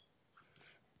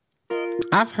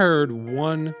 I've heard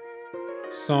one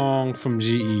song from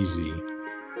G-Eazy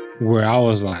where I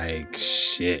was like,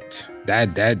 shit,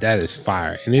 that is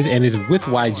fire, and it's with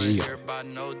YG.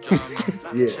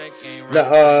 Yeah.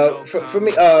 Now, for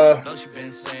me,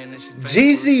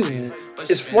 Jeezy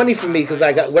is funny for me because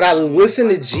when I listen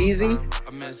to Jeezy,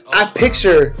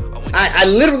 I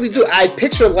literally do. I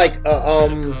picture like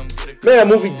that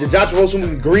movie, the John Travolta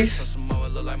movie Grease.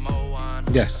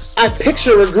 Yes. I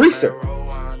picture a greaser.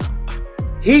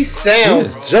 He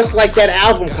sounds just like that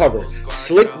album cover.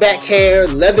 Slick back hair,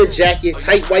 leather jacket,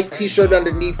 tight white t-shirt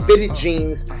underneath, fitted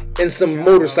jeans, and some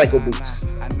motorcycle boots.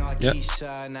 Yep.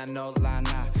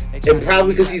 And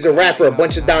probably because he's a rapper, a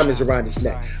bunch of diamonds around his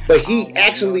neck. But he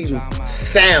actually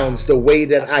sounds the way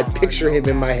that I picture him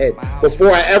in my head.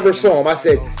 Before I ever saw him, I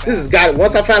said, this has got it.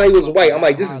 Once I found out he was white, I'm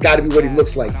like, this has got to be what he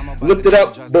looks like. Looked it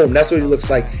up, boom, that's what he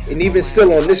looks like. And even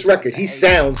still on this record, he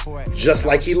sounds just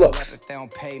like he looks.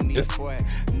 Yep.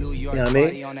 You know what I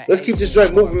mean? Let's keep this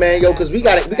joint moving, man, yo, because we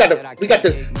got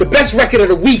the best record of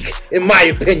the week, in my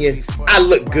opinion. I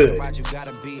Look Good.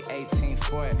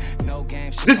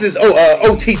 This is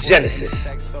OT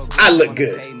Genesis. I look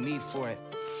good.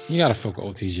 You gotta fuck with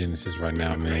OT Genesis right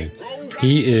now, man.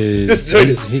 He is. This joint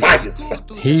is fire.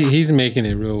 He's making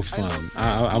it real fun.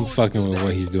 I'm fucking with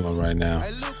what he's doing right now.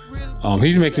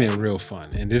 He's making it real fun,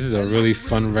 and this is a really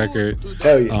fun record.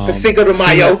 Hell yeah. For Cinco de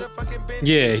Mayo.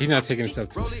 Yeah, he's not taking himself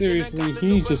too seriously.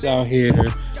 He's just out here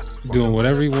doing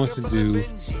whatever he wants to do,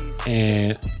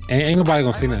 and ain't nobody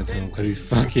gonna say nothing to him because he's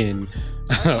fucking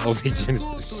OT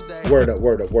Genesis. Word up.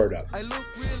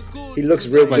 He looks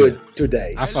real good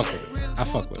today. I fuck with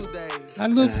it. I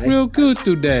look real good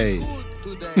today.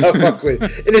 I fuck with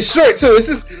it. And it's short too. It's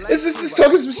just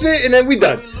talking some shit and then we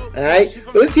done. Alright?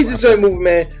 But let's keep this joint moving,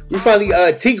 man. We finally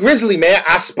T Grizzly, man.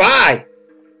 I spy.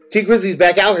 T Grizzly's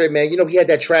back out here, man. You know, he had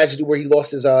that tragedy where he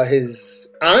lost his aunt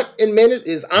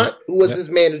who was his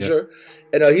manager.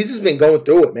 Yep. And he's just been going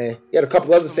through it, man. He had a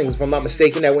couple other things, if I'm not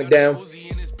mistaken, that went down.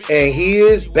 And he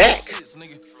is back.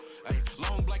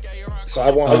 So I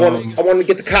want to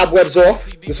get the cobwebs off.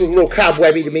 This was a little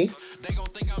cobwebby to me.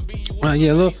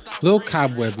 Yeah, little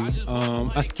cobwebby.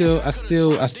 I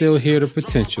still hear the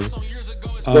potential.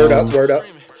 Word up.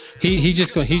 He's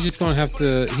gonna have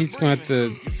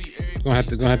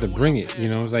to bring it. You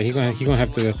know, it's like he's gonna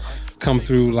have to come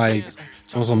through like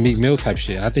on some Meek Mill type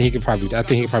shit. I think he could probably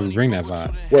bring that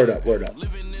vibe. Word up.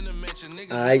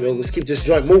 All right, yo, let's keep this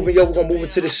joint moving, yo. We're gonna move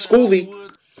into the Schoolie.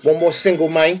 One more single,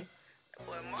 man.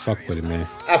 Fuck with it, man.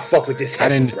 I fuck with this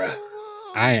heavy, bro.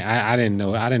 I didn't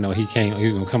know he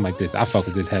was gonna come like this. I fuck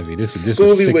with this heavy. This was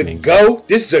Schoolie would go.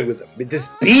 This joint was this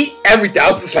beat, everything.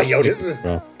 I was just like, yo, this is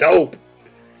dope.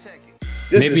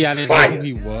 Maybe I didn't know who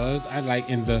he was. I like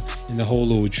in the whole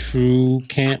little true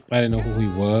camp. I didn't know who he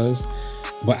was,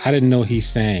 but I didn't know he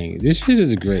sang. This shit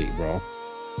is great, bro.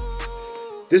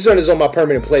 This one is on my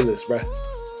permanent playlist, bro.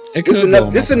 This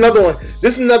is another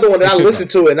one that I listened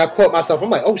to and I caught myself. I'm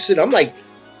like, oh shit. I'm like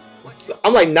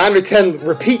 9 or 10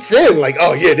 repeats in. Like,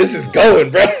 oh yeah, this is going,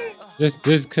 bro.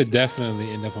 This could definitely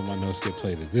end up on my no skip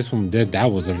playlist. This one, that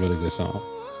was a really good song.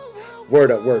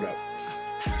 Word up.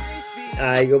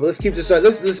 Alright, yo, but let's keep this on.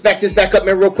 Let's back this back up,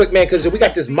 man, real quick, man, because we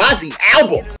got this Mozzy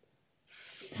album,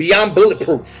 Beyond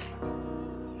Bulletproof.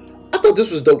 I thought this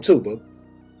was dope too, bro.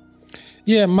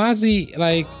 Yeah, Mozzy,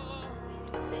 like,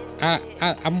 I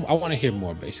want to hear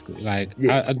more, basically. Like,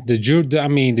 the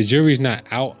jury's not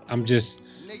out. I'm just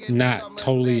not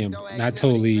totally,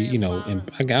 you know.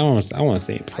 I don't want to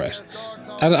say impressed.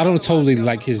 I don't totally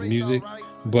like his music,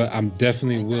 but I'm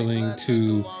definitely willing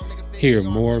to hear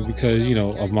more because, you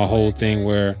know, of my whole thing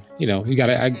where, you know, you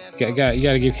gotta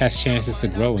give cats chances to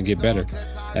grow and get better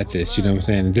at this. You know what I'm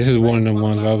saying? And this is one of them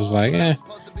ones where I was like,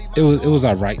 it was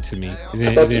all right to me. It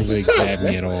didn't really grab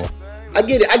me at all. I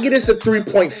get it. I give this a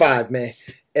 3.5, man.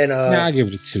 And I give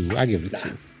it a 2. I give it a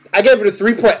 2. I gave it a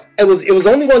 3. It was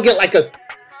only gonna get like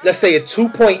let's say a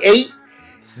 2.8.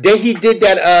 Then he did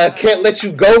that Can't Let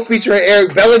You Go featuring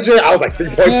Eric Bellinger. I was like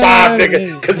 3.5,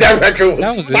 nigga, because that record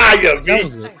was fire.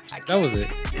 That was it.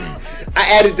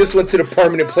 I added this one to the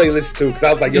permanent playlist too, because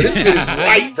I was like, yo, this shit is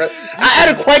right, bro. I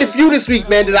added quite a few this week,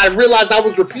 man, that I realized I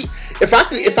was repeat. If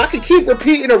I could keep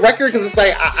repeating a record, because it's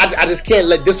like I just can't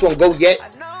let this one go yet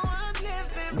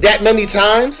that many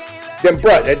times, then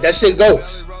bro, that shit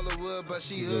goes.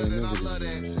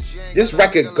 This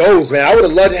record goes, man. I would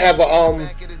have loved to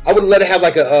have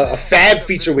like a Fab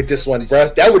feature with this one, bro.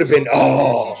 That would have been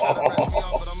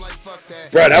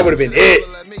bro, that would have been it.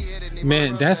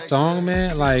 Man, that song,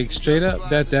 man, like straight up,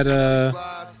 that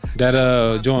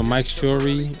joint Mike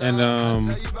Shorey and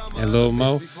Lil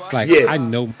Mo, like I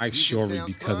know Mike Shorey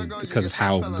because of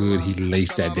how good he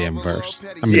laced that damn verse.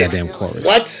 That damn chorus.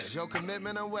 What?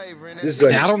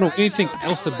 I don't know anything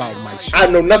else about Mike Shorey. I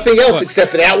know nothing else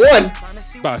except for that one.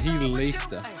 But he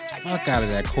laced the fuck out of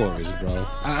that chorus, bro.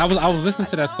 I was listening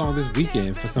to that song this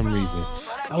weekend for some reason.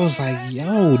 I was like,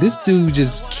 yo, this dude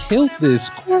just killed this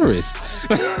chorus.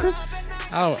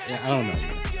 I don't know.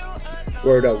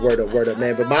 Word up,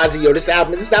 man. But Mozzy, yo, this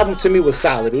album to me was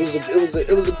solid. It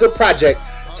was a good project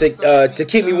to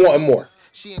keep me wanting more.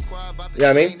 You know what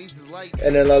I mean?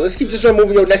 And then let's keep this one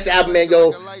moving. Yo, next album, man.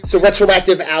 Yo, it's a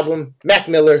retroactive album. Mac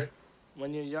Miller,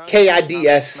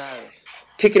 KIDS,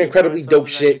 kicking incredibly dope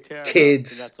shit.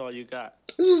 Kids. That's all you got.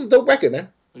 This is a dope record, man.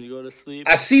 When you go to sleep,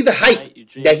 I see the hype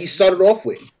that he started off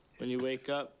with. When you wake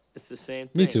up, it's the same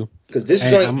thing. Me too. Because this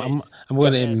joint, I'm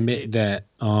going to admit that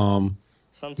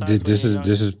this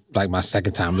is like my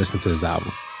second time listening to this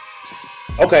album.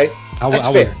 Okay, I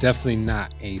was definitely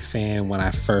not a fan when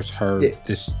I first heard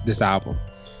this album.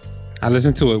 I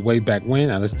listened to it way back when.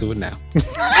 I listen to it now.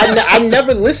 I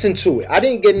never listened to it. I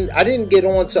didn't get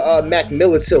on to Mac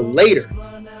Miller till later.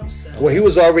 where he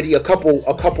was already a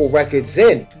couple records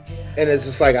in. And it's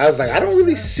just like, I was like, I don't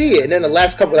really see it. And then the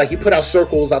last couple, like he put out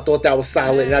Circles, I thought that was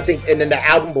solid. And and then the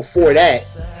album before that,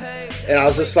 and I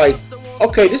was just like,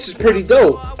 okay, this is pretty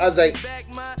dope. I was like,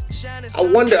 I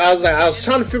was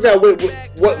trying to figure out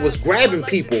what was grabbing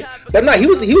people. But no, he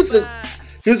was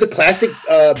a classic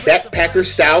backpacker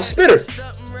style spitter.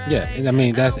 Yeah, and I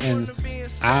mean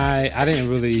I didn't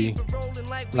really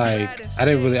I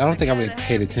don't think I really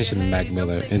paid attention to Mac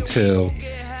Miller until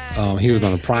he was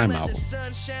on the Prime album.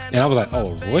 And I was like,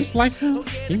 oh, Royce likes him?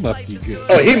 He must be good.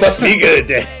 Oh, he must be good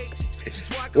then.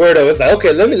 Word though, it's like,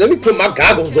 okay, let me put my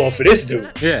goggles on for this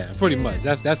dude. Yeah, pretty much.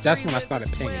 That's when I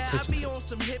started paying attention to him.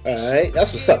 Alright,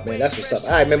 that's what's up, man. That's what's up.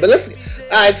 Alright, man, but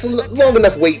it's long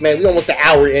enough wait, man. We almost an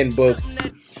hour in, but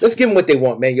let's give them what they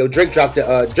want, man. Yo, Drake dropped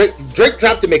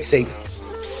the mixtape.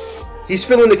 He's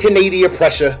feeling the Canadian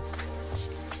pressure.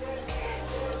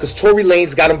 Cause Tory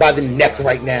Lanez got him by the neck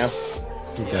right now.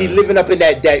 Okay. He living up in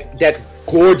that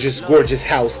gorgeous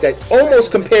house that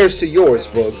almost compares to yours,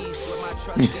 Boog.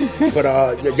 But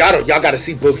y'all gotta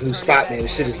see Boog's new spot, man.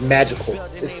 This shit is magical.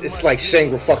 It's like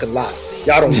Shangri-La.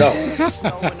 Y'all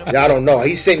don't know.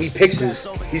 He sent me pictures.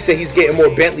 He said he's getting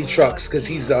more Bentley trucks because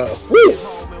he's woo!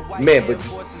 Man, but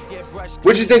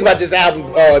what'd you think about this album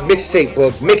mixtape,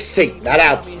 Boog? Mixtape, not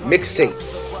album. Mixtape.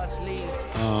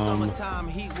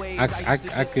 I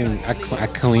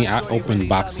open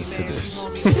boxes to this.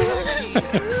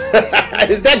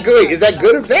 Is that good? Is that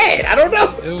good or bad? I don't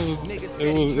know.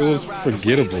 It was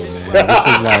forgettable, man. This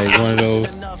is like one of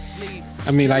those.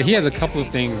 I mean, like he has a couple of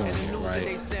things on here,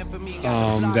 right?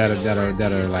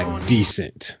 That are like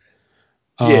decent.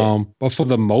 But for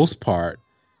the most part,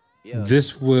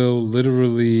 this will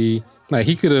literally like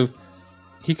he could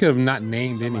have not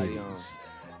named any of these.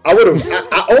 I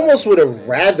almost would have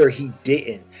rather he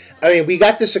didn't. I mean, we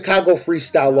got the Chicago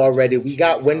Freestyle already. We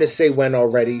got When to Say When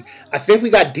already. I think we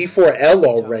got D4L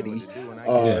already.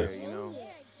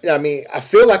 I mean, I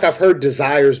feel like I've heard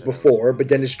Desires before, but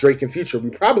then it's Drake and Future.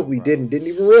 We probably didn't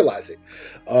even realize it.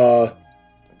 Got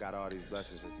all these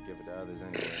blessings just to give it to others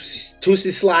anyway.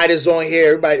 Toosie Slide is on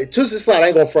here. Everybody, Toosie Slide, I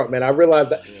ain't gonna front, man. I realize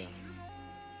that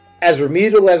as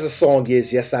remedial as the song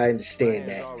is, yes, I understand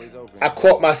that. I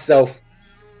caught myself.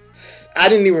 I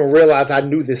didn't even realize I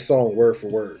knew this song word for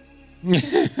word.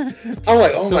 I'm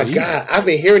like, oh my God, I've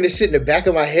been hearing this shit in the back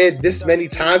of my head this many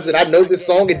times that I know this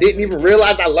song and didn't even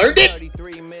realize I learned it.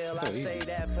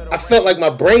 I felt like my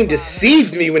brain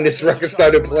deceived me when this record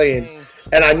started playing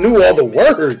and I knew all the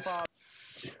words.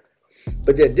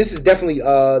 But yeah, this is definitely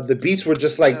the beats were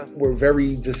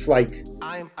very just like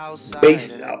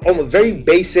almost very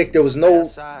basic. There was no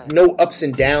ups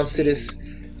and downs to this.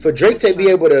 For Drake to be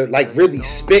able to like really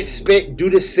spit, do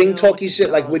this sing talky shit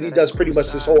like what he does pretty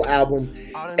much this whole album,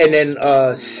 and then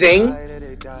sing,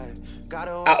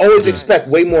 I always expect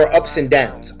way more ups and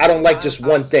downs. I don't like just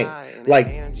one thing. Like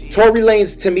Tory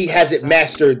Lanez to me has it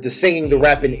mastered, the singing, the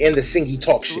rapping, and the singy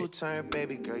talk shit.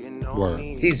 Word.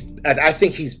 I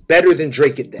think he's better than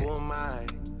Drake at that.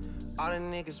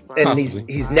 And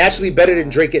he's naturally better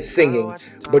than Drake at singing,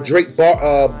 but Drake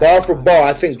bar for bar,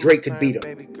 I think Drake could beat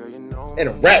him in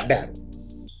a rap battle.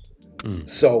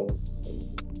 So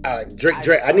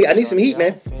Drake, I need some heat,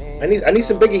 man. I need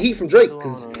some bigger heat from Drake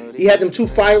because he had them 2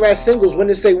 fire ass singles, When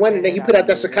to Say When, and then he put out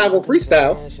that Chicago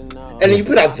Freestyle, and then you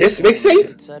put out this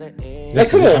mixtape. Like,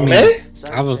 come on, man.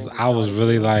 I was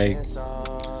really like,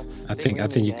 I think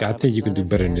you can do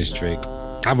better than this, Drake.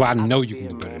 I know you can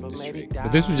do better than this, Drake.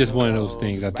 But this was just one of those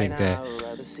things. I think that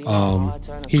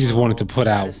he just wanted to put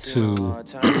out to,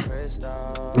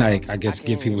 like, I guess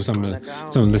give people something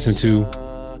to listen to,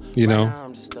 you know.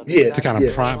 Yeah, to kind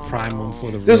of prime them for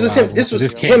the. This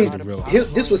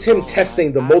was him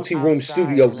testing the multi-room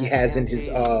studio he has in his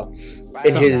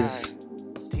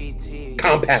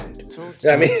compound. You know what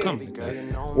I mean?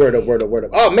 Word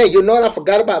up. Oh man, you know what I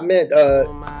forgot about, man?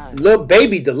 Lil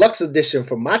Baby Deluxe Edition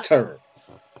for My Turn.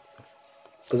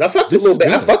 Because I fucked with Lil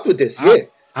Baby. I fucked with this. Yeah.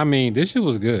 I mean, this shit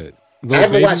was good. I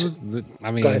haven't watched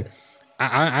it.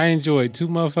 I enjoyed 2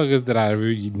 motherfuckers that I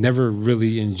never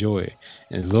really enjoy,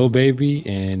 and Lil Baby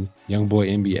and Youngboy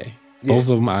NBA. Both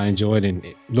of them I enjoyed, and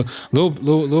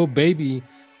Lil Baby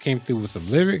came through with some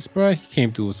lyrics, bro. He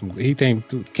came through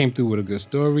with a good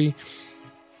story.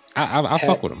 I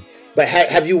fuck with him. But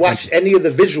have you watched any of the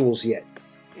visuals yet?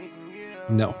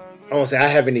 No. I won't say I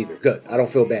haven't either. Good. I don't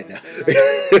feel bad now.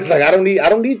 It's like I don't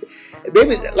need.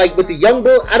 Maybe like with the young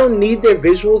bull, I don't need their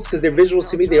visuals because their visuals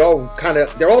to me they're all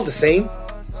the same.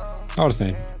 All the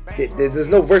same. There's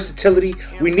no versatility.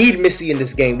 We need Missy in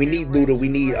this game. We need Luda. We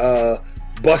need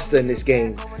Busta in this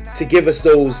game to give us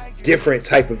those different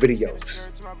type of videos.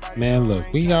 Man,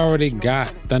 look, we already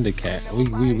got Thundercat.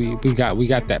 We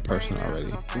got that person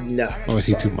already. Nah. Or is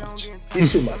he too much?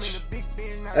 He's too much.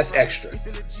 That's extra.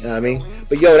 You know what I mean?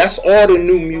 But yo, that's all the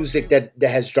new music that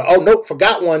has dropped. Oh nope,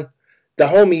 forgot one. The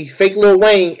homie, fake Lil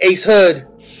Wayne, Ace Hood,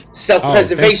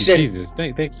 Self-Preservation. Oh, Jesus,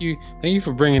 thank you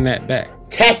for bringing that back.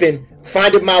 Tapping,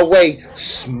 Finding My Way,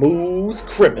 Smooth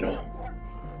Criminal.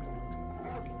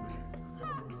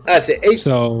 I said, Ace.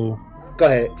 So, go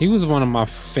ahead. He was one of my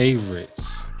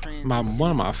favorites.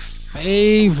 One of my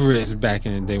favorites back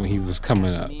in the day when he was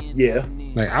coming up. Yeah.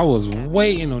 Like, I was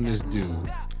waiting on this dude,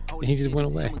 and he just went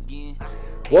away.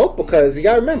 Well, because you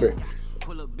gotta remember,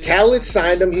 Khaled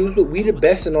signed him. He was with We the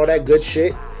Best and all that good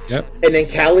shit. Yep. And then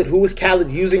Khaled, who was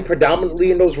Khaled using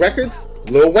predominantly in those records?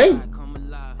 Lil Wayne.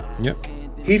 Yep.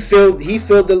 He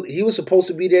was supposed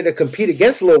to be there to compete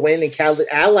against Lil Wayne, and Khaled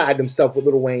allied himself with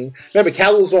Lil Wayne. Remember,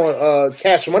 Khaled was on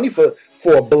Cash Money for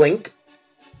a blink.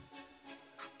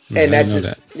 And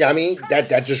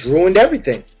that just ruined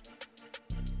everything.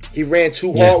 He ran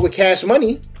too hard with Cash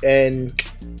Money, and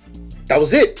that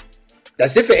was it.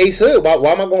 That's it for Ace Hood. Why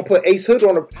am I going to put Ace Hood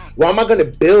on? Why am I going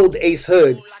to build Ace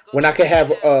Hood when I can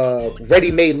have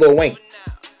ready-made Lil Wayne?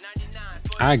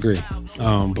 I agree,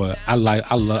 but I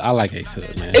like Ace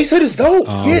Hood, man. Ace Hood is dope.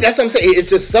 Yeah, that's what I'm saying. It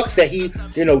just sucks that he,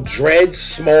 dreads,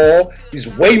 small. He's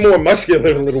way more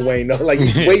muscular than Lil Wayne, though. Like,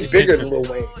 he's way bigger than Lil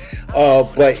Wayne.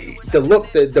 But the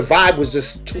look, the vibe was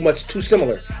just too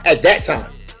similar at that time.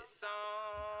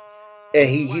 And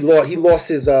he lost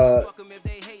his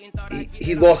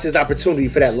he lost his opportunity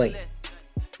for that lane.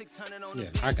 Yeah,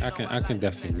 I can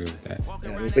definitely agree with that.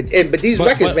 Yeah, but these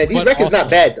records, man, these records not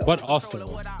bad though. But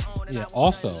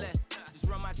also,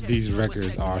 these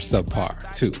records are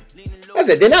subpar too. I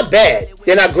said they're not bad.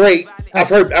 They're not great. I've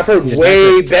heard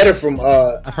way better from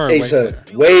Ace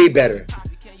Hood. Way better.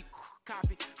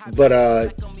 But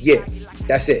yeah,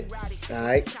 that's it. All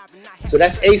right. So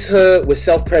that's Ace Hood with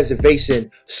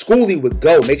Self-Preservation. Schoolie with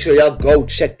Go. Make sure y'all go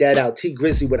check that out. T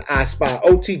Grizzly with I Spy.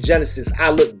 OT Genesis, I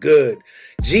Look Good.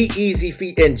 G-Eazy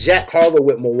feat and Jack Harlow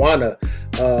with Moana.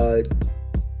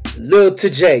 Little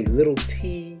TJ.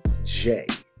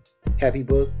 Happy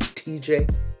Book. TJ.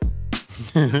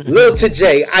 Lil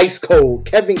TJ, Ice Cold,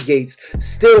 Kevin Gates,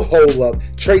 Still Hold Up,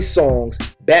 Trey Songz,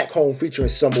 Back Home featuring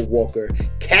Summer Walker,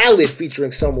 Khaled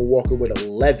featuring Summer Walker with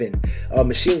 11.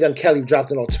 Machine Gun Kelly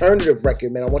dropped an alternative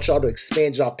record, man. I want y'all to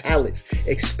expand y'all palettes,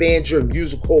 expand your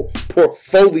musical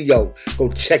portfolio. Go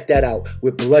check that out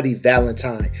with Bloody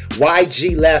Valentine.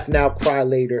 YG Laugh Now, Cry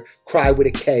Later, Cry with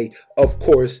a K, of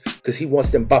course, because he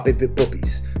wants them boppy bit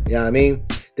boopies. You know what I mean?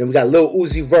 Then we got Lil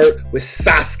Uzi Vert with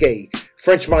Sasuke.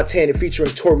 French Montana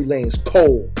featuring Tory Lanez,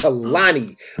 Cole,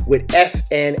 Kalani with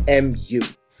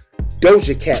FNMU.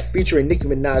 Doja Cat featuring Nicki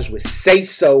Minaj with Say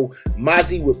So.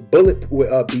 Mozzie with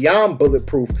Beyond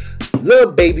Bulletproof.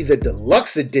 Lil Baby, the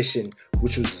deluxe edition,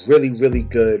 which was really, really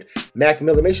good. Mac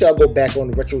Miller, make sure y'all go back on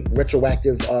the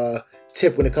retroactive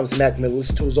tip when it comes to Mac Miller.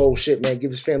 Listen to his old shit, man.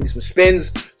 Give his family some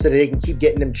spins so that they can keep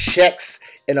getting them checks.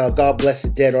 And God Bless the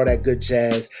Dead, all that good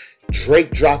jazz.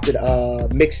 Drake dropped a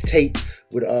mixtape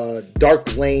with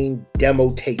Dark Lane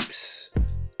demo tapes.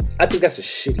 I think that's a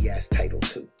shitty ass title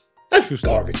too. That's a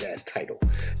garbage ass title.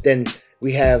 Then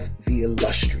we have the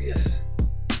illustrious,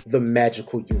 the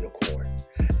magical unicorn.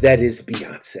 That is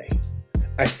Beyonce.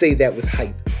 I say that with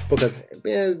hype because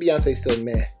Beyonce still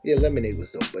meh. Yeah, Lemonade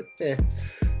was dope, but You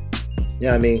know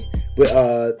what I mean? With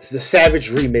the Savage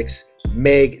remix,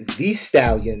 Meg Thee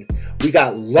Stallion. We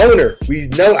got Loner.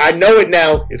 I know it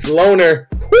now. It's Loner.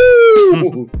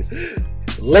 Woo!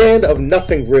 Land of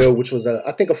Nothing Real, which was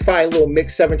I think a fine little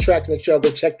mix, 7 tracks. Make sure y'all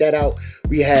go check that out.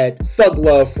 We had Thug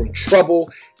Love from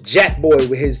Trouble, Jack Boy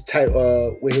with his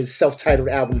self-titled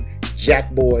album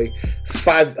Jack Boy,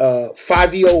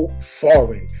 5EO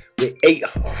Foreign with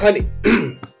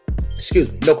 800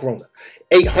 excuse me, no corona.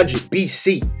 800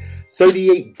 BC,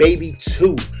 38 Baby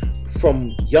 2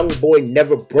 from Young Boy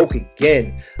Never Broke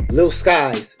Again, Lil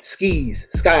Skies,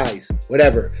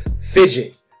 whatever,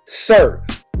 Fidget, Sir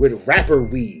with Rapper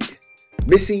Weed,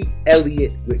 Missy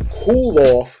Elliott with Cool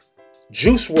Off,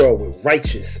 Juice WRLD with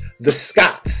Righteous, The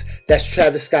Scots, that's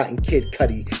Travis Scott and Kid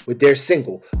Cudi with their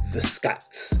single, The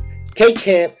Scots,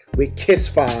 K-Camp with Kiss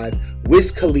 5,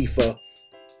 Wiz Khalifa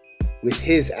with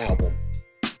his album,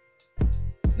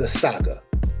 The Saga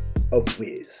of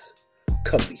Wiz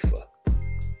Khalifa.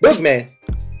 Boogman,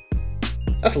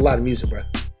 that's a lot of music, bro.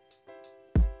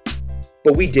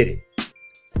 But we did it.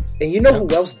 And you know who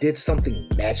else did something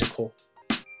magical?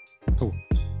 Who?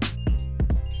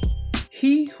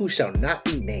 He who shall not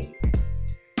be named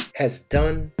has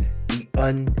done the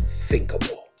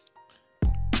unthinkable.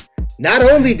 Not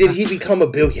only did he become a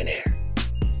billionaire,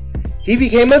 he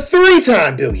became a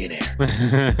 3-time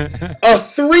billionaire. A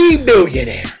 3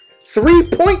 billionaire.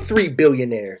 3.3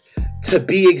 billionaire to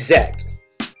be exact.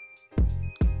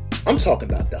 I'm talking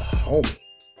about the homie,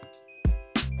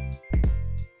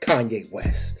 Kanye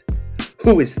West,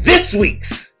 who is this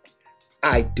week's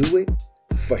I Do It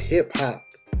for Hip Hop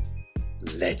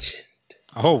legend.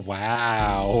 Oh,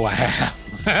 wow.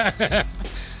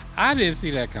 I didn't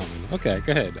see that coming. Okay,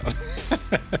 go ahead.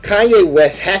 Kanye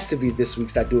West has to be this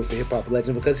week's I Do It for Hip Hop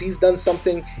legend because he's done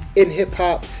something in hip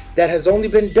hop that has only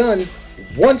been done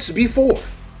once before.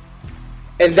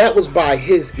 And that was by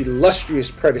his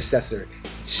illustrious predecessor,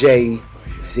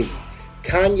 Jay-Z.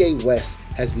 Kanye West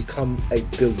has become a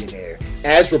billionaire,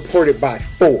 as reported by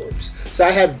Forbes. So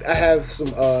I have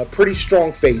some pretty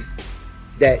strong faith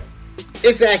that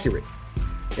it's accurate.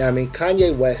 You know what I mean?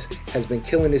 Kanye West has been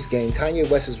killing this game. Kanye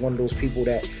West is one of those people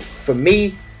that, for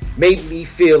me, made me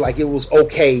feel like it was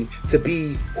okay to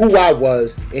be who I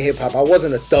was in hip-hop. I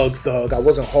wasn't a thug. I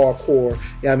wasn't hardcore. You know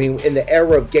what I mean? In the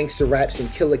era of gangster raps and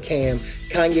Killer Cam,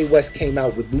 Kanye West came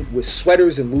out with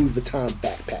sweaters and Louis Vuitton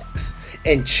backpacks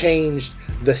and changed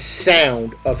the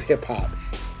sound of hip-hop.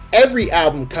 Every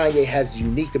album, Kanye has the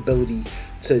unique ability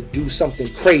to do something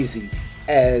crazy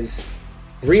as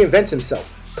reinvents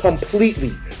himself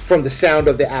completely from the sound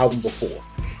of the album before.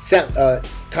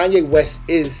 Kanye West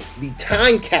is the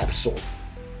time capsule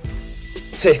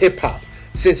to hip-hop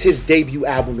since his debut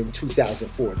album in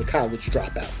 2004, The College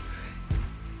Dropout.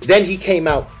 Then he came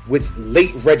out with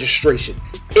Late Registration,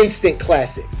 instant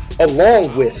classic,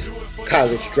 along with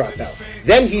College Dropout.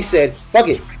 Then he said, fuck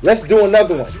it, let's do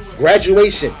another one.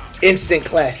 Graduation, instant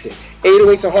classic.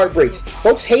 808s and Heartbreaks.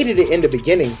 Folks hated it in the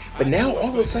beginning, but now all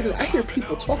of a sudden I hear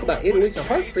people talk about 808s and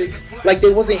Heartbreaks like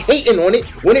they wasn't hating on it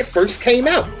when it first came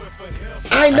out.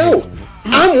 I know.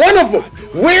 I'm one of them.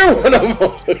 We're one of them.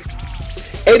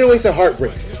 808s and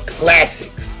Heartbreaks.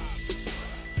 Classics.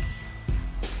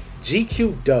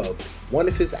 GQ dubbed one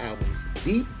of his albums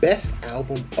the best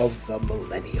album of the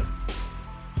millennium.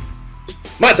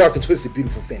 My Dark and Twisted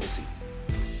Beautiful Fantasy.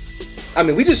 I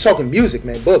mean, we just talking music,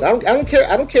 man. Bug, I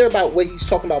don't care about what he's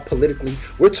talking about politically.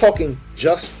 We're talking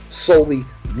just solely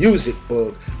music,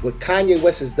 Bug. What Kanye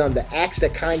West has done, the acts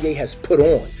that Kanye has put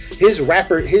on, his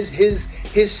rapper, the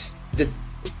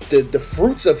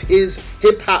fruits of his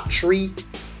hip hop tree.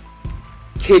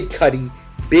 Kid Cudi,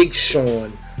 Big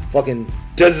Sean, fucking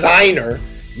Designer.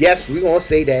 Yes, we're gonna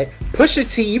say that. Pusha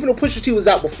T, even though Pusha T was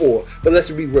out before, but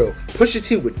let's be real. Pusha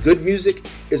T with good music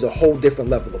is a whole different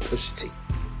level of Pusha T.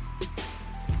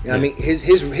 You know what I mean?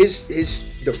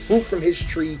 The fruit from his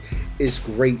tree is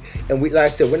great. And like I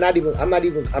said,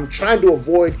 I'm trying to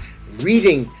avoid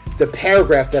reading the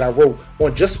paragraph that I wrote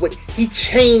on just what he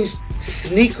changed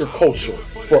sneaker culture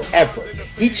forever.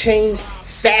 He changed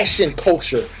fashion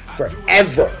culture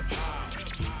forever.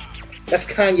 That's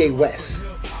Kanye West.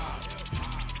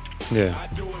 Yeah.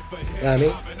 You know what I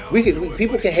mean?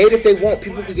 People can hate if they want.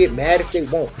 People can get mad if they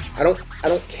want. I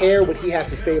don't care what he has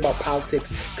to say about politics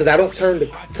because I don't turn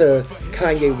to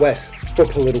Kanye West for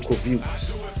political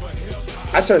views.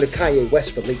 I turn to Kanye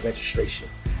West for Late Registration.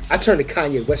 I turn to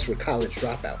Kanye West for College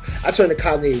Dropout. I turn to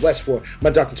Kanye West for My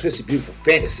Dark and Twisted Beautiful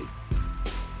Fantasy.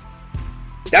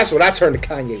 That's what I turn to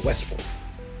Kanye West for.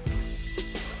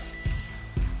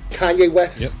 Kanye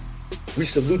West, yep. We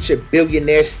salute your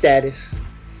billionaire status.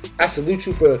 I salute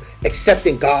you for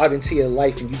accepting God into your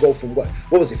life, and you go from what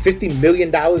was it, $50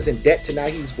 million in debt to now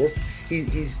he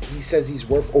says he's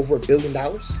worth over $1 billion.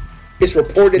 It's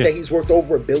reported that he's worth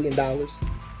over $1 billion.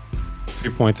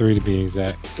 3.3 to be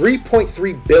exact.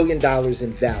 $3.3 billion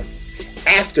in value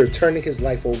after turning his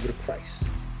life over to Christ.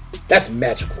 That's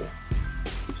magical.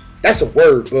 That's a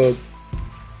word, bug.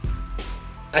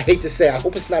 I hate to say, I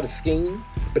hope it's not a scheme,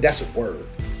 but that's a word.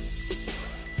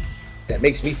 That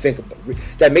makes me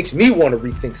that makes me want to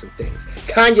rethink some things.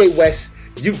 Kanye West,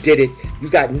 you did it. You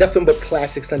got nothing but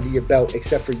classics under your belt,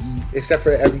 except for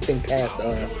everything past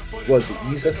was it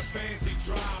Yeezus?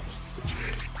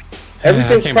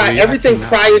 Everything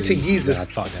prior to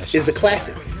Yeezus is a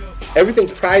classic. Everything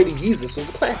prior to Yeezus was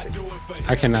a classic.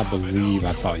 I cannot believe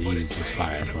I thought Yeezus was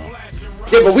fire, bro.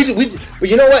 Yeah, but we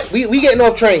you know what? We getting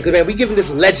off train because man, we giving this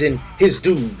legend his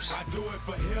dues.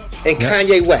 And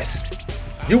Kanye West,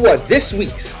 you are this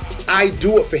week's I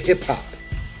Do It for Hip Hop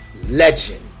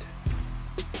legend.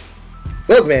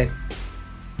 Look, man,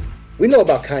 we know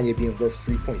about Kanye being worth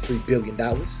 $3.3 billion.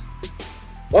 Why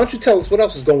don't you tell us what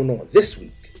else is going on this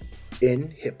week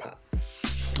in hip hop?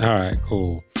 All right,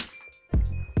 cool.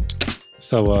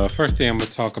 So first thing I'm going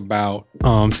to talk about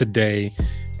today,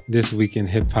 this week in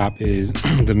hip hop is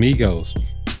the Migos,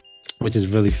 which is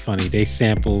really funny. They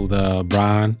sampled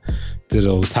Brian, did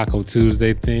a Taco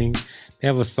Tuesday thing. They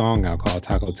have a song out called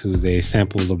Taco Tuesday. They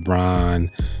sampled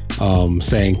LeBron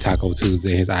saying Taco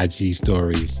Tuesday in his IG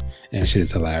stories, and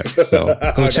shit's hilarious. So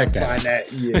go check that. Find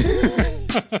that.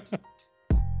 Yeah.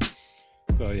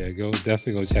 So yeah,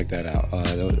 definitely go check that out.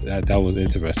 That was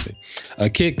interesting.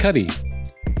 Kid Cudi,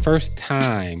 first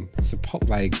time,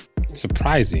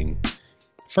 surprising,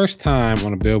 first time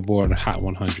on a Billboard Hot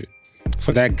 100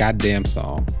 for that goddamn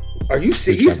song. Are you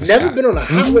serious? He's never been on a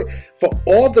Hot 100 for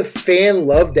all the fan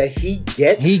love that he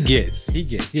gets. He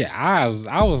gets. Yeah, I was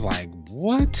like,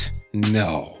 what?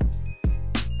 No.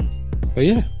 But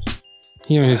yeah,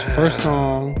 he on his first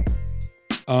song,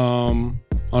 on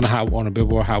a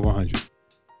Billboard Hot 100.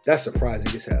 That's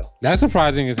surprising as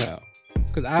hell.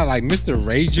 Because I like Mr.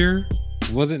 Rager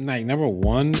wasn't like number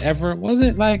one ever.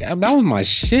 Wasn't like that was my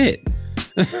shit.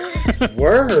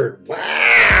 Word.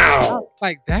 Wow.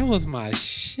 Like that was my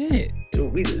shit.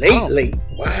 Dude, we late.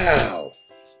 Wow.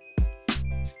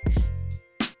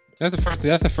 That's the first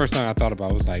thing I thought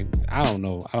about. Was like, I don't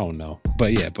know.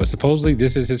 But yeah, but supposedly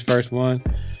this is his first one.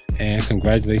 And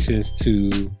congratulations to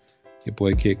your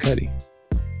boy Kid Cudi.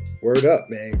 Word up,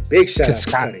 man. Big shout out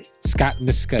to Cudi. Scott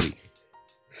Mescudi.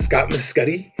 Scott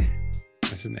Mescudi?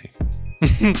 That's his name.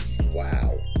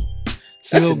 Wow.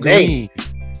 That's a name.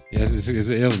 Yes, it's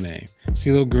an ill name.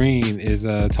 CeeLo Green is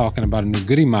talking about a new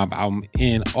Goody Mob album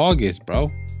in August,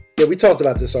 bro. Yeah, we talked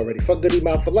about this already. Fuck Goody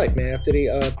Mob for life, man. After they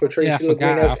portrayed CeeLo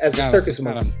Green as a circus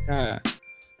monkey. Yeah.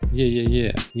 That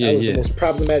was the most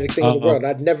problematic thing in the world.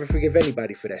 I'd never forgive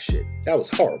anybody for that shit. That was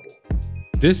horrible.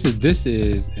 This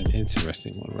is an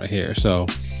interesting one right here. So,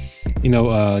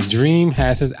 Dream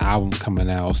has his album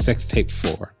coming out, Sex Tape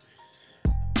 4.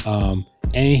 And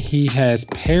he has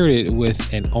paired it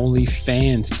with an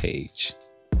OnlyFans page.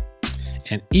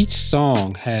 And each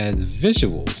song has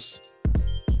visuals.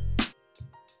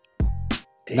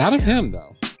 Damn. Not of him,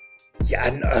 though. Yeah, I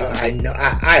know.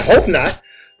 I hope not.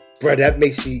 Bro,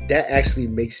 that actually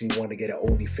makes me want to get an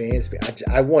OnlyFans.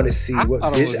 I want to see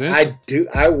what vision I do.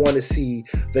 I want to see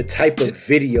the type of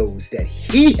videos that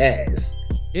he has.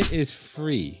 It is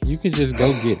free. You can just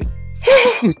go get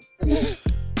it.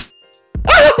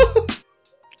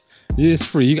 It's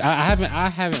free. I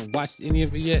haven't watched any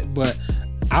of it yet, but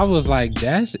I was like,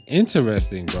 that's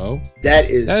interesting, bro.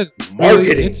 That's marketing.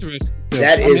 Really interesting.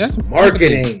 That's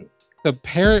marketing. To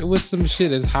pair it with some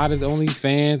shit as hot as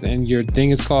OnlyFans and your thing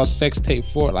is called Sex Tape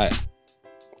 4, like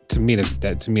to me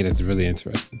that's really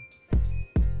interesting.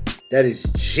 That is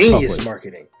genius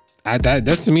marketing.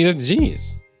 That to me that's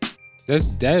genius.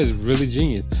 That is really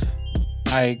genius.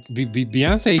 Like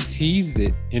Beyonce teased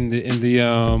it in the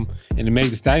Meg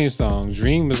Thee Stallion song.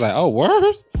 Dream was like, oh,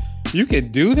 word? You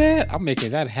can do that? I'm making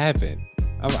that happen.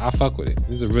 I fuck with it.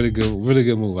 This is a really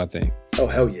good move, I think. Oh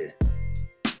hell yeah.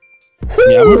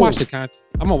 Yeah, I'm gonna watch the content.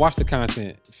 I'm gonna watch the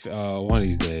content one of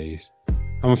these days.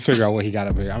 I'm gonna figure out what he got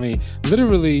up here. I mean,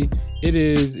 literally,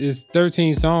 it's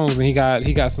 13 songs, and he got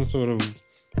some sort of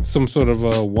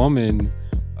a woman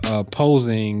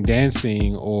posing,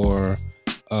 dancing, or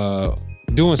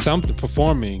doing something,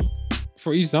 performing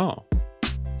for each song.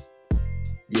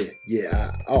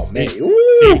 Yeah. Oh man,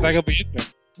 seems like it'll be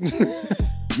interesting.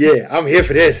 Yeah, I'm here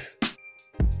for this.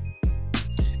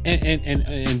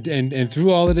 And through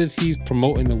all of this, he's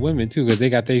promoting the women too, because they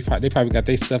probably got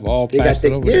their stuff all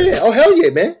plastered over there. Yeah, oh hell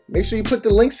yeah, man! Make sure you put the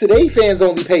links to their fans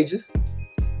only pages.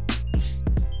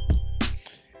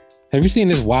 Have you seen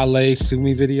this Wale Sue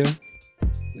Me video?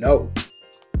 No.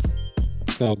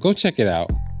 So go check it out.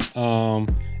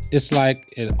 It's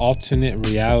like an alternate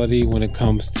reality when it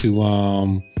comes to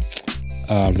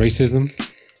racism.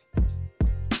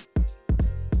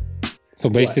 So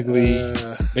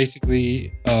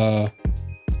basically,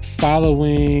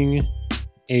 following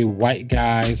a white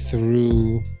guy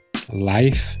through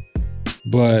life,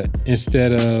 but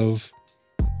instead of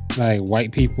like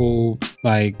white people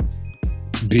like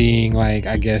being like,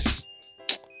 I guess,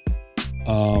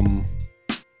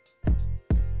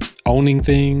 owning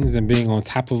things and being on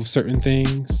top of certain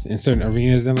things in certain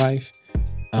arenas in life,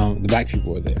 the black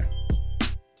people are there.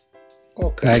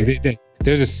 Okay. Like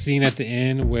there's a scene at the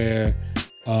end where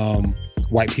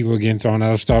white people are getting thrown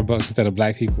out of Starbucks instead of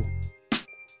black people.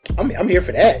 I'm here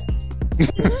for that.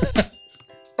 I'm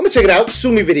gonna check it out.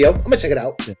 Sue Me video. I'm gonna check it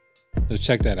out. Yeah. So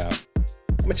check that out. I'm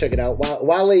gonna check it out.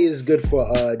 Wale is good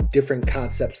for different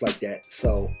concepts like that,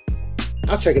 so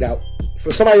I'll check it out.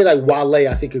 For somebody like Wale,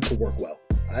 I think it could work well,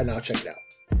 and I'll check it out.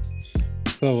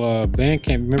 So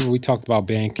Bandcamp. Remember we talked about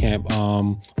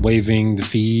Bandcamp waiving the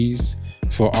fees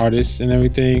for artists and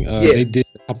everything. They did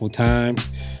a couple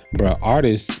times, bro.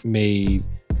 Artists made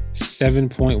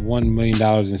 $7.1 million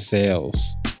in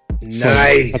sales.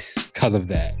 Nice. Because of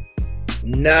that.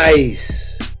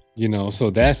 Nice. You know, so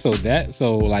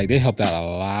like they helped out a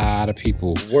lot of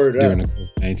people Word during up. the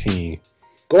COVID-19.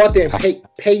 Go out there and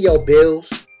pay your bills.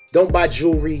 Don't buy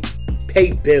jewelry.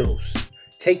 Pay bills.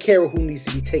 Take care of who needs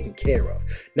to be taken care of.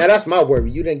 Now that's my worry.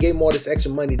 You done gave them all this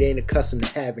extra money they ain't accustomed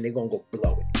to having. They're gonna go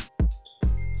blow it.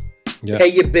 Yep. Pay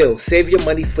your bills. Save your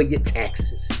money for your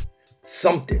taxes.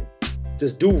 Something.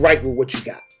 Just do right with what you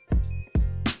got.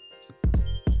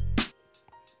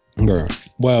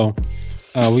 Well,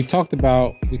 we talked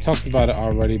about it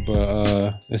already,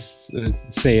 but let's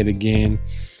say it again.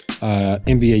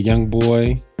 NBA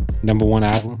YoungBoy, #1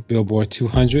 album, Billboard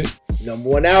 200.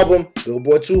 #1 album,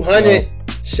 Billboard 200.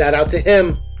 Shout out to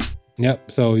him.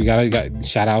 Yep. So you got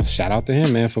shout out to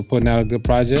him, man, for putting out a good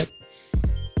project.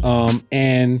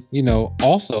 And you know,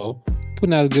 also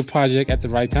putting out a good project at the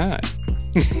right time.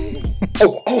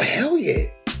 oh hell yeah!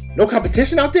 No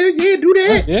competition out there. Yeah, do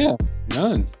that. Yeah,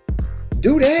 none.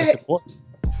 Do that.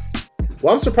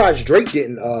 Well, I'm surprised Drake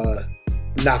didn't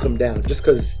knock him down just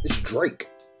because it's Drake.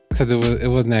 Because it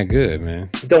wasn't that good, man.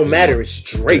 It don't matter. It's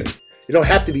Drake. It don't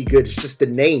have to be good. It's just the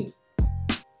name.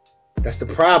 That's the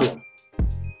problem.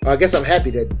 I guess I'm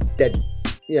happy that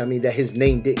yeah, I mean that his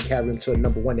name didn't carry him to a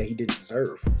 #1 that he didn't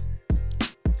deserve.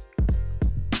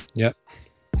 Yep.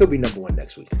 He'll be #1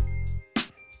 next week.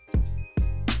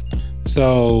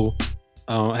 So,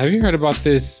 have you heard about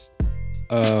this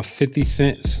 50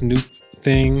 Cent Snoop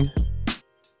thing?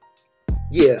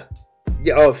 Yeah.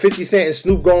 50 Cent and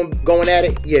Snoop going at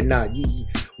it. Yeah, nah.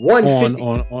 150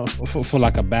 on for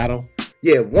like a battle.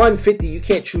 Yeah, 150. You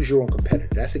can't choose your own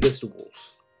competitor. That's against the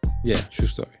rules. Yeah, true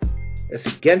story. That's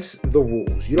against the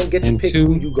rules. You don't get to pick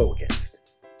who you go against.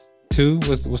 2?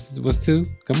 What's 2?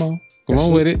 Come on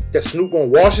with it. That Snoop gonna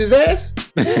wash his ass?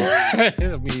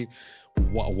 I mean,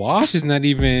 wash is not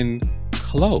even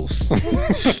close.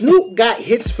 Snoop got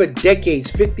hits for decades.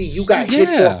 50, you got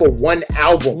hits off of one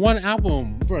album. One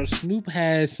album, bro. Snoop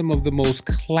has some of the most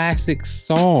classic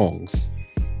songs.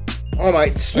 Oh my!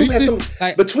 Snoop has some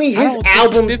between his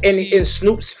albums and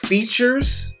Snoop's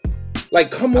features. Like,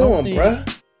 come on, bruh.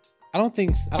 I don't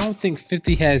think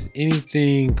 50 has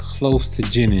anything close to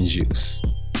Gin and Juice.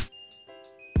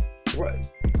 Bruh,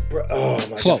 oh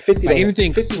my close. God, 50 like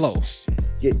anything 50, close.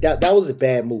 Yeah, that was a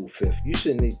bad move, Fifth. You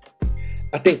shouldn't.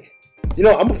 I think, I'm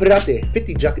gonna put it out there.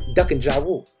 50 ducking Ja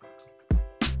Rule.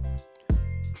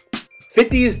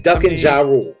 50 is ducking Ja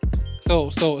Rule. So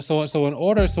in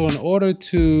order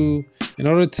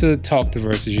to talk to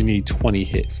Versus, you need 20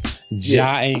 hits.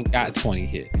 Ja ain't got 20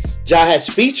 hits. Ja has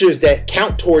features that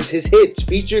count towards his hits.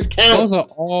 Features count. Those are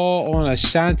all on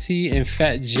Ashanti and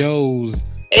Fat Joe's.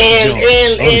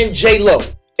 And J-Lo.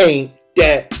 Ain't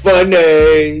that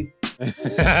funny?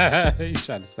 You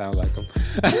trying to sound like him.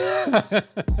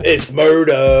 It's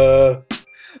murder.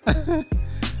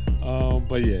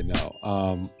 But yeah, no.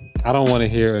 I don't want to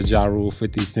hear a Ja Rule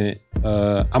 50 Cent.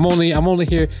 I'm only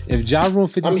here if Ja Rule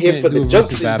 50 I'm Cent. here for the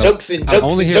jokes and I'm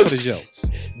only here jokes. for the jokes.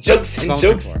 Jokes and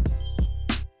jokes.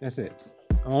 That's it.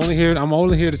 I'm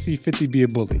only here to see 50 be a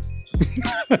bully.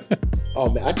 Oh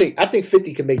man, I think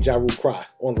 50 can make Ja Rule cry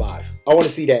on live. I want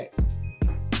to see that.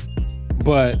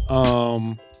 But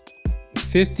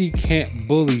 50 can't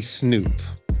bully Snoop.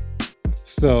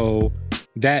 So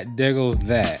there goes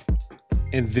that.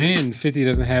 And then 50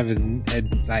 doesn't have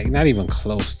not even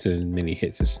close to many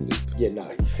hits as Snoop. Yeah, nah,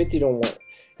 50 don't want.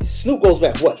 Snoop goes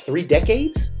back 3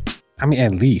 decades? I mean,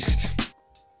 at least.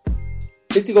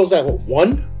 50 goes back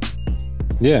 1?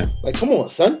 Yeah. Like, come on,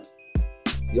 son.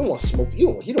 You don't want smoke. You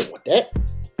don't want that.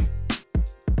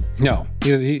 No,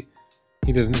 he doesn't.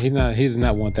 He does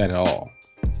not want that at all.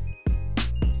 I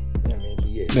mean, but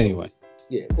yeah. Anyway.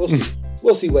 Yeah, we'll see.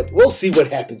 We'll see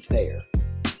what happens there.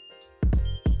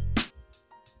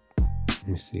 Let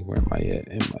me see, where am I at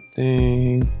in my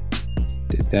thing?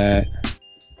 Did that.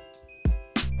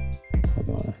 Hold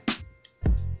on.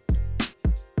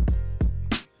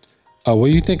 What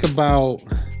do you think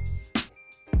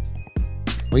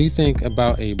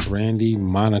about a Brandy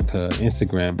Monica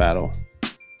Instagram battle?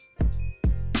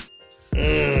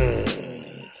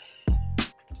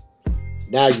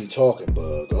 Now you talking,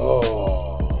 Bug.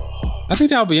 Oh, I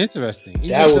think that would be interesting.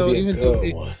 That would be a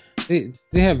good one. They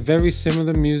have very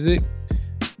similar music.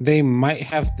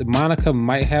 Monica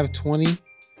might have 20.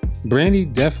 Brandy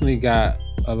definitely got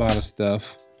a lot of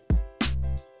stuff.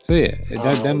 So yeah,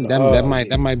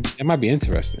 that might be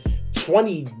interesting.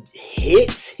 20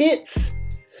 hits. I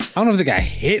don't know if they got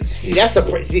hits. See, that's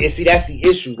the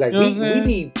issue. Like, we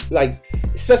need, like,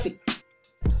 especially.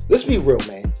 Let's be real,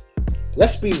 man.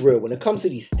 let's be real. When it comes to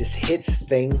this hits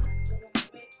thing,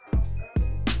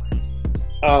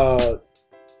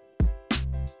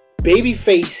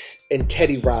 Babyface and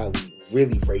Teddy Riley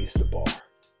really raised the bar.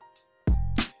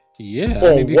 Yeah,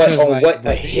 On what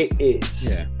a hit is.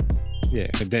 Yeah.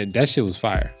 That shit was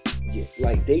fire. Yeah,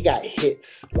 like they got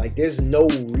hits. Like there's no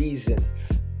reason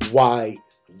why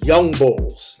young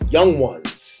bulls, young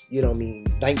ones,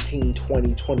 19,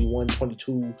 20, 21,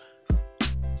 22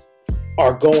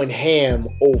 are going ham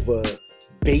over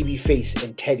Babyface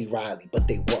and Teddy Riley, but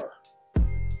they were.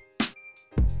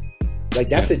 Like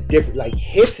that's a different, like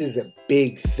hits is a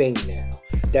big thing now.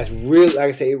 That's really, like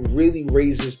I say, it really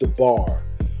raises the bar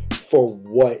for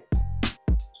what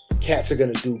cats are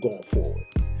gonna do going forward.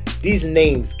 These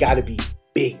names gotta be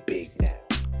big now.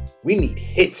 We need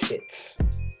hits.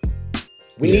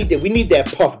 We need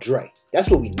that Puff Dre. That's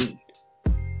what we need.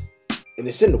 And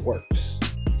it's in the works.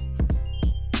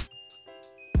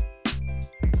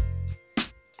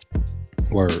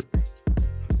 Word.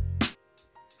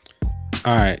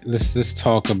 All right, let's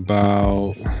talk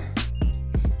about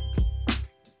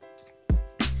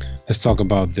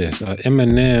this.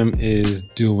 Eminem is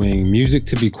doing music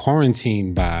to be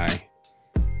quarantined by.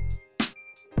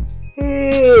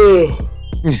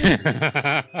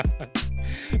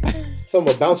 So I'm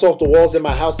gonna bounce off the walls in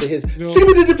my house to his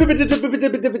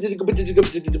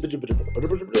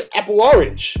Apple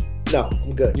Orange. No,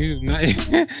 I'm good.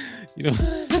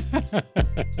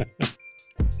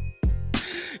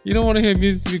 You don't want to hear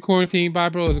music to be quarantined by,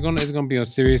 bro. It's gonna be on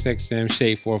Sirius XM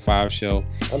Shade 405 show.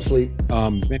 I'm asleep.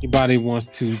 If anybody wants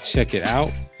to check it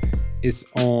out, it's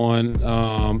on.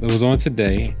 It was on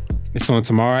today. It's on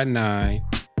tomorrow at 9.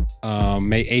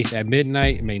 May 8th at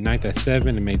midnight, May 9th at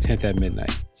 7, and May 10th at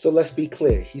midnight. So let's be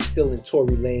clear. He's still in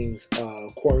Tory Lane's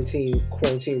quarantine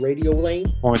radio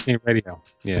lane. Quarantine radio.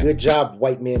 Yeah. Good job,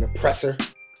 white man oppressor.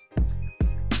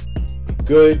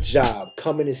 Good job.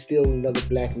 Coming and stealing another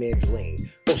black man's lane.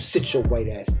 Go sit your white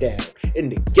ass down in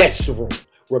the guest room.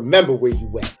 Remember where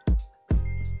you at.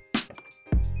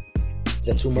 Is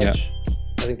that too much? Yeah.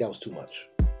 I think that was too much.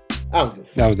 I don't give a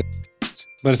fuck. That was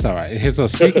but it's all right. So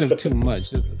speaking of too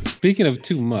much.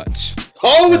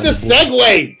 Oh, with the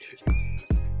segue.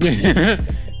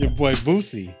 Your boy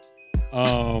Boosie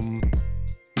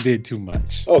did too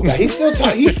much. Oh God, he's still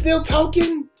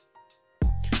talking.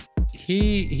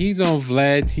 He's on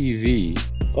Vlad TV.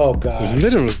 Oh God,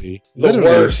 literally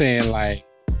worst. Saying like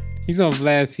he's on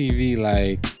Vlad TV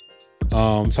like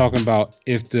talking about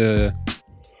if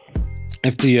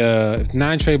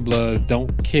 9 Trey Bloods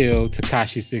don't kill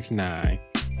Tekashi 6ix9ine,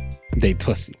 they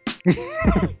pussy.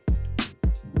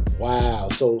 Wow.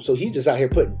 So he just out here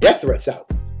putting death threats out.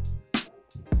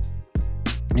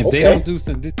 If they don't do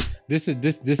something, this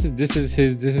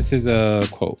is his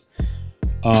quote.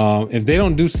 If they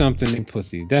don't do something, they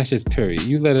pussy. That's just period.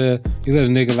 You let a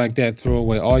nigga like that throw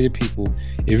away all your people.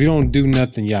 If you don't do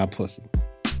nothing, y'all pussy.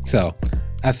 So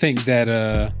I think that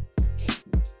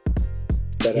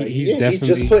he's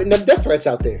just putting them death threats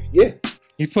out there. Yeah.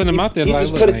 He's putting them out there. He like,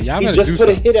 just look, man, y'all he better just do put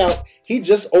something. a hit out. He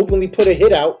just openly put a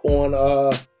hit out on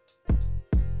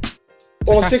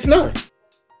 6ix9ine.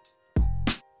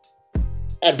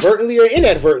 Advertently or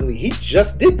inadvertently, he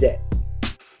just did that.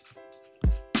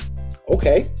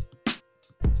 Okay,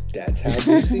 that's how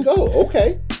Boosie go.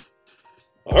 Okay,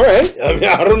 all right. I mean,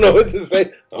 I don't know what to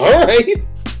say. All right,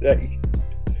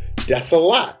 that's a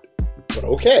lot, but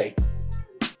okay.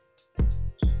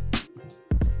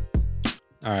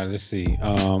 All right, let's see.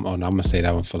 Oh no, I'm gonna say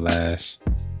that one for last.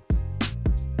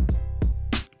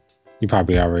 You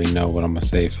probably already know what I'm gonna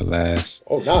say for last.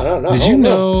 Oh no.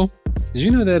 Did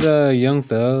you know that Young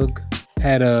Thug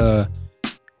had a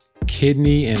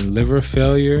kidney and liver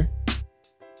failure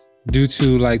due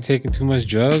to like taking too much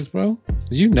drugs, bro?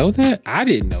 Did you know that? I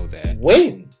didn't know that.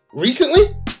 When?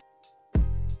 Recently?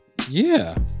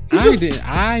 Yeah. I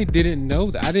didn't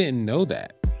know that. I didn't know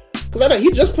that. Because I know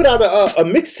he just put out a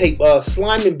mixtape,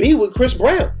 Slime and B with Chris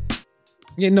Brown.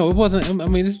 Yeah, no, it wasn't. I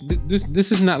mean,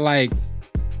 this is not like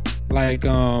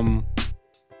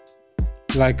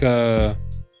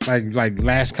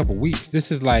last couple weeks.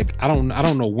 This is like I don't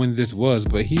know when this was,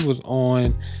 but he was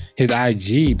on his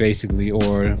IG basically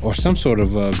or some sort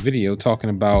of video talking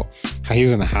about how he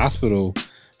was in the hospital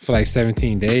for like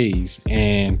 17 days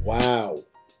and wow,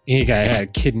 he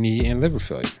had kidney and liver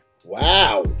failure.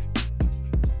 Wow,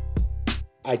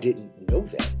 I didn't know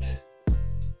that.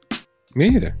 Me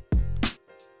either.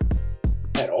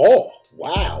 At all.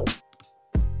 Wow.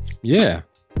 Yeah.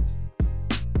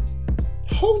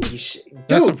 Holy shit,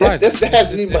 dude! That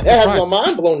has my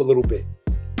mind blown a little bit.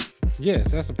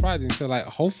 Yes, that's surprising. So, like,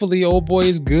 hopefully, old boy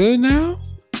is good now.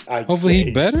 Hopefully,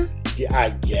 he's better. Yeah, I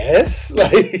guess.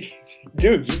 Like,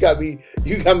 dude, you got me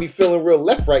feeling real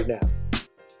left right now.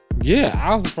 Yeah,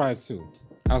 I was surprised too.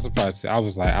 I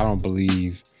was like, I don't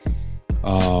believe,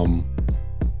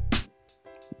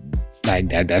 like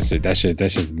that's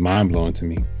just mind blowing to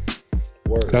me.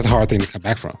 Word. That's a hard thing to come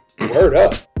back from. Word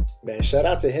up, man! Shout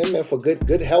out to him, man, for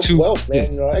good health, wealth,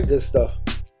 man, all that good stuff.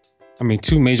 I mean,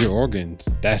 2 major organs.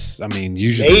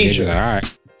 Usually they be like, all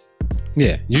right.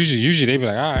 Yeah, usually they be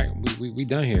like, all right, we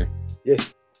done here. Yeah,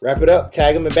 wrap it up,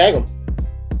 tag them and bag them.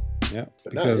 Yeah,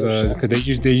 because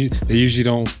they usually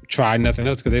don't try nothing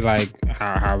else because they like,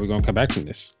 how are we gonna come back from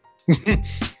this?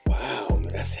 Wow, man,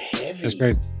 that's heavy. That's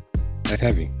crazy. That's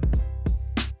heavy.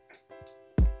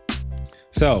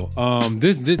 So,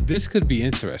 this could be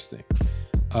interesting.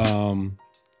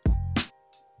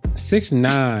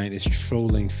 6ix9ine is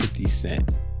trolling 50 Cent.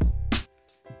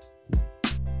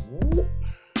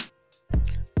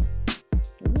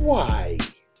 Why?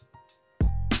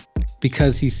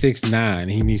 Because he's 6ix9ine and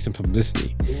he needs some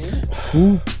publicity.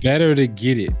 Who better to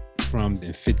get it from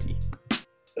than 50?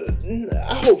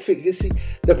 I hope 50. See,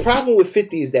 the problem with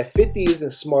 50 is that 50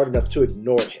 isn't smart enough to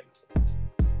ignore him.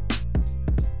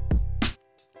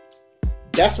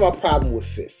 That's my problem with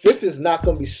Fifth. Fifth is not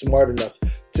going to be smart enough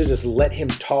to just let him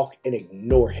talk and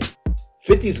ignore him.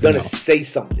 50's going to say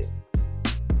something.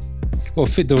 Well,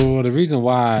 the reason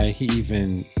why he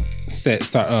even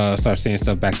start saying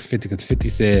stuff back to 50 because 50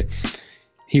 said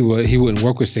he wouldn't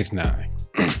work with 6ix9ine.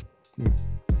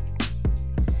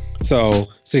 So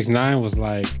 6ix9ine was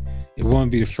like, it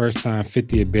won't be the first time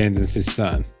 50 abandons his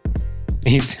son.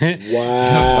 He said,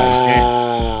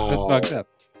 "Wow, that's fucked up.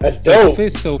 That's dope."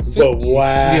 So 50, but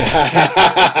wow,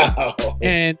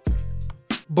 yeah.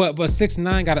 But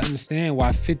 6ix9ine got to understand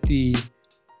why 50.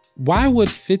 Why would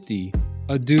 50,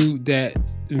 a dude that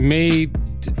made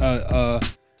a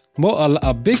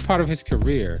big part of his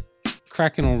career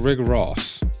cracking on Rick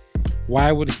Ross,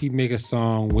 why would he make a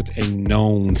song with a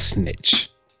known snitch?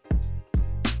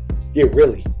 Yeah,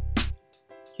 really.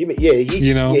 He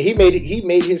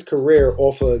made his career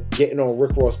off of getting on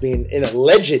Rick Ross being an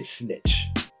alleged snitch.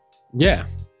 Yeah.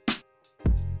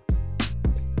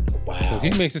 Wow. So he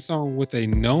makes a song with a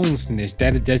known snitch.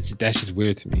 That's just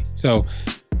weird to me. So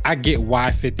I get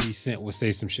why 50 Cent would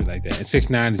say some shit like that. And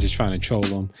 6ix9ine is just trying to troll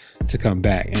him to come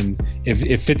back. And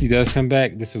if 50 does come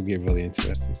back, this will get really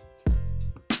interesting.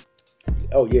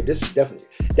 Oh yeah, this is definitely.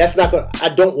 That's not gonna. I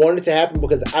don't want it to happen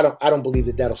because I don't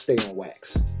believe that'll stay on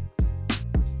wax.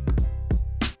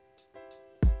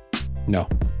 No.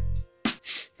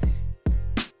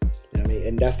 I mean,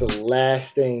 and that's the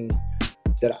last thing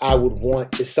that I would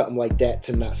want is something like that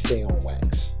to not stay on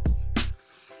wax.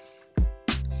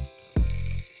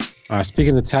 All right.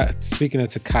 Speaking of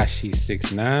Tekashi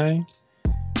 6ix9ine,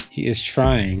 he is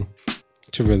trying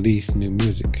to release new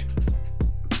music.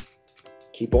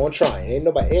 Keep on trying. Ain't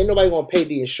nobody gonna pay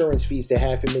the insurance fees to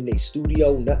have him in their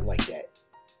studio. Nothing like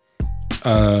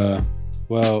that.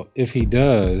 Well, if he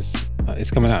does, it's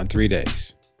coming out in 3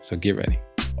 days. So get ready.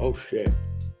 Oh shit.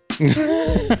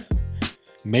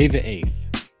 May the 8th.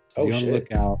 Oh Be on shit. the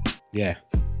lookout. Yeah.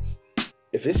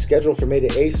 If it's scheduled for May the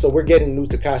 8th, so we're getting new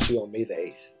Tekashi on May the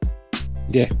 8th.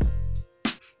 Yeah.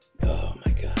 Oh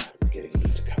my god, we're getting new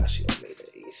Tekashi on May the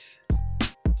 8th.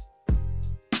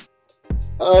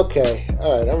 Okay,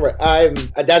 all right, I'm right.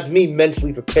 That's me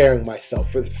mentally preparing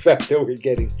myself for the fact that we're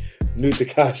getting new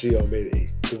Tekashi on May the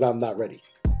 8th because I'm not ready.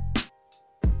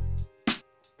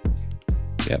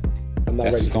 Yep. I'm not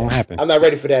That's ready. what's gonna happen. I'm not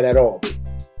ready for that at all. B.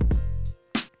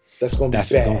 That's gonna be That's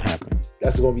bad. what's gonna happen.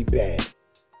 That's gonna be bad.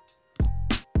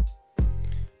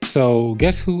 So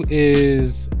guess who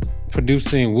is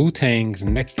producing Wu-Tang's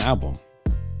next album?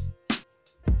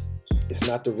 It's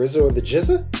not the RZA or the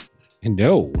Jizza?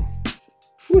 No.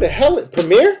 Who the hell?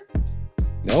 Premier?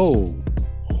 No.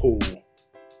 Who?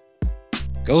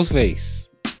 Ghostface.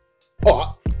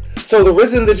 Oh, so the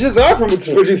RZA and the Jizza are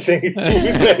producing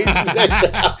Wu-Tang's next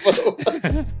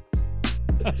album.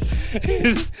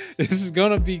 This is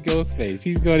gonna be Ghostface.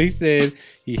 He said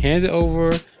he handed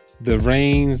over the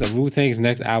reins of Wu-Tang's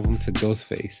next album to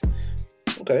Ghostface.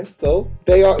 Okay, so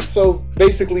they are. So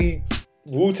basically,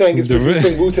 Wu-Tang is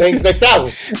producing Wu-Tang's next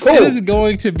album. Cool. It is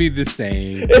going to be the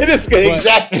same. It is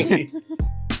exactly.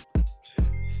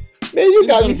 Man, you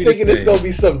got me thinking it's gonna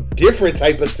be some different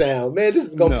type of sound. Man, this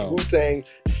is gonna be Wu-Tang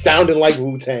sounding like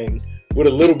Wu-Tang with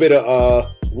a little bit of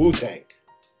Wu-Tang.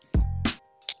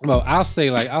 Well, I'll say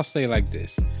like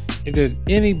this: if there's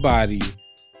anybody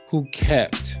who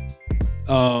kept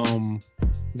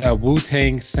that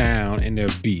Wu-Tang sound in their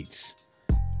beats,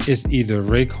 it's either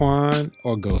Raekwon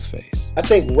or Ghostface. I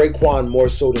think Raekwon more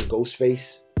so than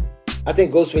Ghostface. I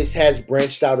think Ghostface has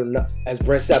branched out a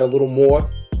little more.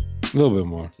 A little bit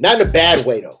more. Not in a bad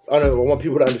way though. I want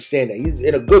people to understand that he's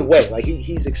in a good way. Like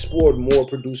he's explored more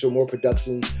more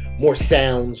production, more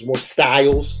sounds, more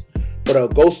styles. But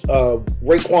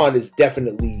Raekwon is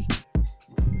definitely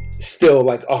still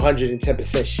like 110%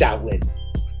 Shaolin.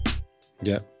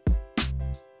 Yep.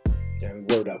 Yeah,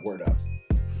 word up.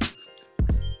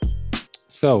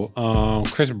 So,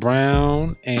 Chris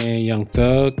Brown and Young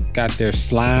Thug got their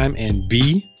Slime and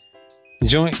B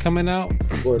joint coming out.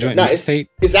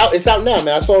 It's out now,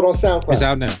 man. I saw it on SoundCloud. It's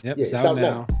out now. Yep, yeah, it's out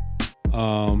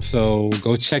now. So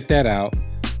go check that out.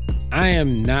 I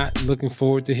am not looking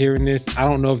forward to hearing this. I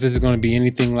don't know if this is going to be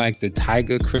anything like the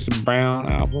Tyga Chris Brown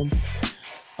album.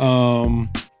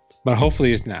 But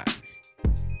hopefully it's not.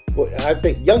 Well, I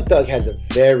think Young Thug has a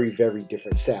very, very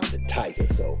different sound than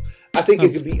Tyga, so I think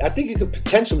it could be. I think it could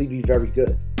potentially be very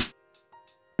good.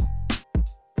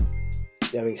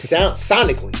 I mean,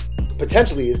 sonically,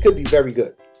 potentially, it could be very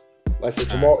good. Like I said,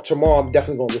 tomorrow, I'm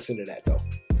definitely gonna listen to that though.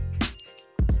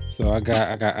 So I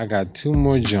got two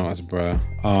more joints, bro.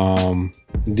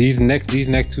 These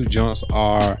next two joints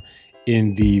are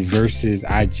in the versus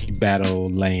IG battle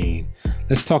lane.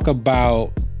 Let's talk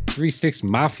about 3-6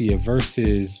 Mafia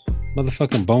versus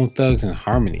motherfucking Bone Thugs and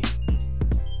Harmony.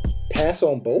 Pass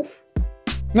on both?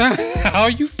 Are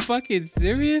you fucking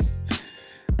serious?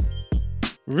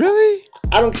 Really?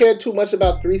 I don't care too much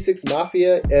about 3-6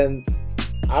 Mafia, and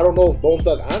I don't know if Bone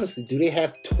Thugs, honestly, do they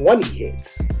have 20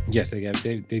 hits? Yes, they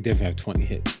definitely have 20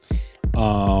 hits.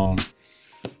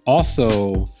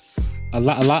 Also, a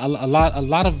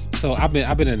lot of. So I've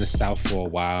been in the South for a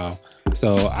while.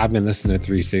 So I've been listening to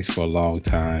 3-6 for a long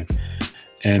time,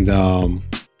 and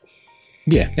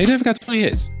yeah, they never got 20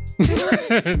 hits.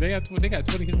 they got 20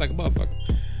 hits like a motherfucker.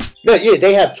 No, yeah,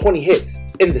 they have 20 hits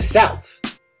in the South.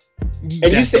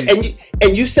 And you said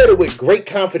you said it with great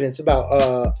confidence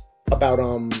about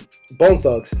Bone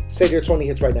Thugs. Say they're 20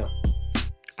 hits right now.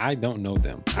 I don't know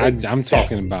them. Exactly. I'm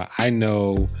talking about. I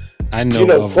know. You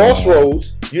know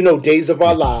Crossroads. You know Days of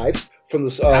Our Lives from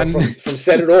the from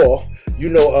Set It Off. You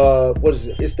know what is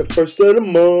it? It's the first of the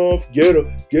month. Get her.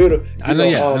 I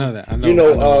know that. You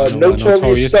know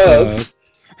Notorious Thugs.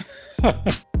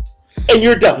 And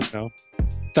you're done. You know,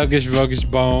 Thuggish Ruggish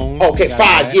Bone. Okay, 5.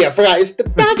 That. Yeah, I forgot. It's the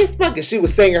Thuggish. She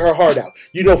was singing her heart out.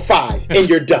 You know 5, and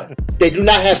you're done. They do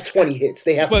not have 20 hits.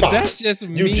 They have 5. But that's just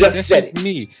me. You just said it.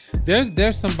 Me.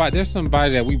 There's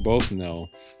somebody that we both know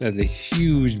that's a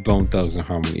huge Bone Thugs and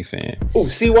Harmony fan. Oh,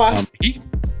 CY?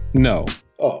 No.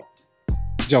 Oh.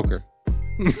 Joker.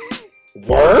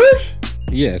 Word?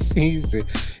 Yes, he's a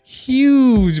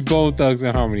huge Bone Thugs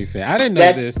and Harmony fan. I didn't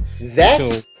know this.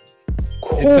 That's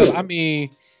cool. I mean,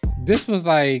 this was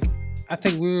like, I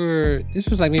think this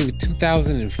was like maybe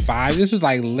 2005. This was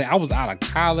like, I was out of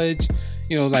college,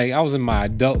 you know, like I was in my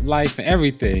adult life and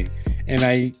everything.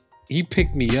 And he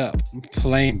picked me up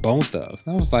playing Bone Thugs.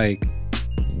 I was like,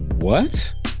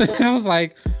 what? I was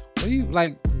like, what do you,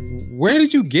 like, where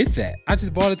did you get that? I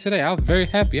just bought it today. I was very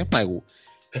happy. I'm like, what?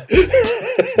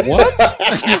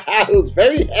 I was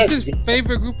very happy. It's his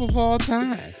favorite group of all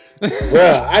time.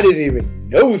 Bruh, I didn't even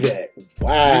know that.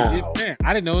 Wow.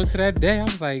 I didn't know until that day. I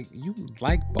was like, you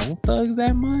like Bone Thugs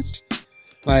that much?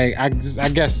 Like, I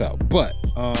guess so. But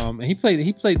and he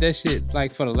played that shit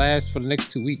like for the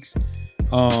next 2 weeks.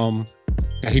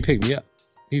 He picked me up.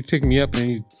 He picked me up and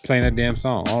he playing that damn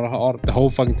song all the whole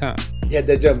fucking time. You had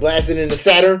that jump blasting in the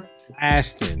Saturn?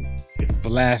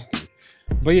 Blasting.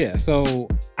 But yeah, so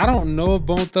I don't know if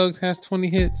Bone Thugs has 20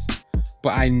 hits,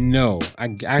 but I know I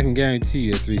can guarantee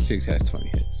you that 3-6 has 20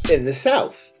 hits. In the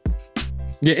South.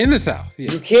 Yeah, in the South.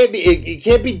 Yeah. It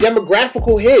can't be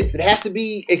demographical hits. It has to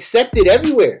be accepted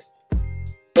everywhere.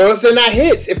 Or else they're not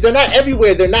hits. If they're not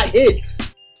everywhere, they're not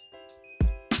hits.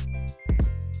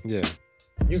 Yeah.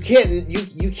 You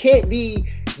can't be,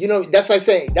 you know, that's like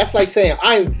saying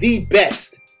I'm the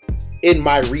best in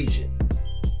my region.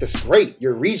 That's great.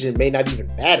 Your region may not even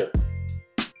matter.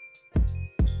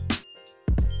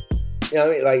 You know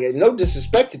what I mean? Like, no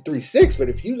disrespect to 3-6, but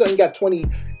if you done got 20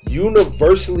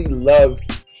 universally loved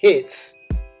hits,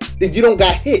 then you don't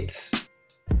got hits.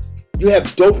 You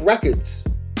have dope records.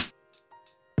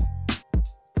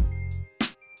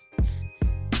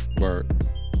 Word.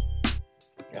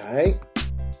 All right.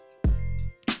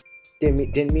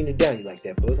 Didn't mean to down you like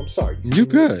that, Boog. I'm sorry. You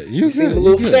good. You seem a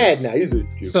little sad now.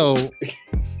 So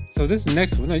this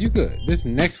next one, no, you good. This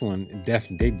next one,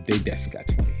 definitely they definitely got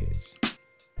 20 hits.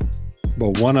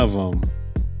 But one of them,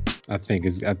 I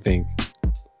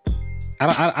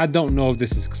don't know if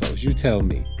this is close. You tell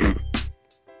me.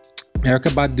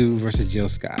 Erykah Badu versus Jill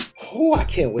Scott. Oh, I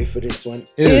can't wait for this one.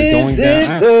 It is going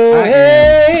down.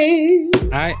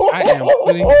 I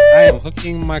am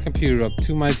hooking my computer up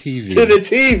to my TV. To the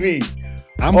TV.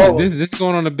 This is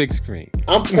going on the big screen.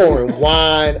 I'm pouring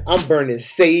wine. I'm burning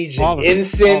sage and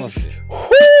incense. Whoo,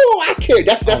 I can't.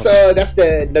 That's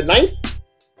the 9th.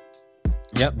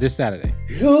 Yep, this Saturday.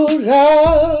 You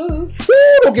love.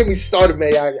 Woo, don't get me started,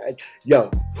 man.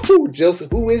 Who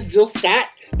is Jill Scott?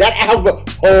 That album.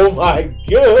 Oh my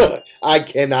God. I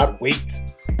cannot wait.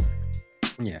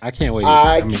 Yeah, I can't wait.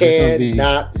 I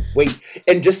cannot wait.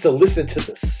 And just to listen to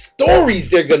the stories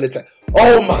they're going to tell.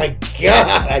 Oh my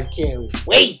God. I can't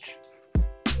wait.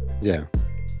 Yeah.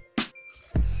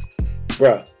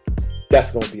 Bruh,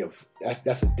 that's going to be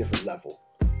that's a different level.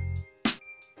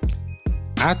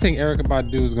 I think Erykah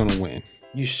Badu is going to win.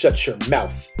 You shut your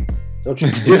mouth. Don't you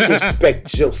disrespect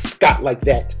Jill Scott like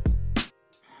that.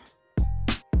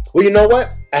 Well, you know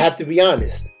what? I have to be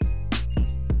honest.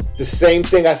 The same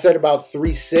thing I said about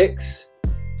 3-6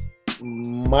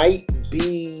 might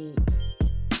be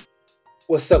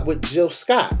what's up with Jill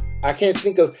Scott. I can't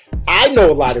think of. I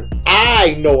know a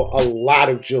lot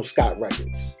of Jill Scott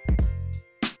records.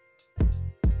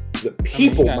 The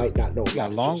people might not know. She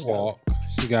got Long Walk.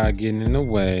 She got Getting in the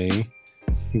Way.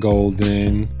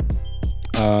 Golden.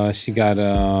 She got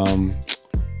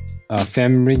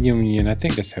Family Reunion. I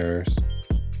think it's hers.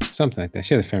 Something like that.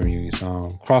 She had a Family Reunion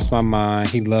song. Cross My Mind.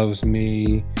 He Loves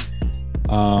Me.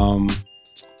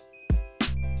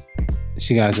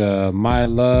 She got My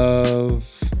Love.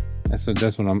 That's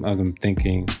what I'm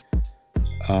thinking.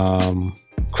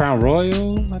 Crown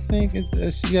Royal, I think.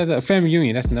 She has a Family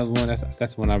Reunion. That's another one.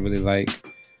 That's one I really like.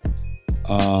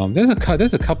 There's a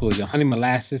couple of them. Honey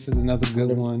Molasses is another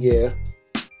good one. Yeah.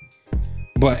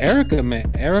 But Erykah,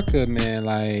 man,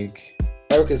 like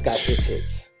Erykah's got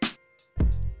hits.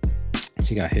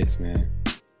 She got hits, man.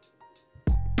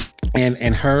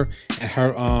 And her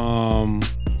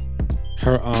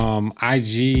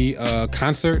IG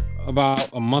concert about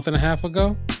a month and a half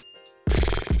ago.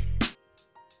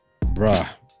 Bruh.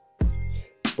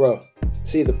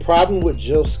 See, the problem with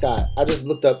Jill Scott, I just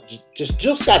looked up just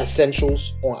Jill Scott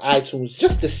Essentials on iTunes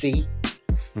just to see.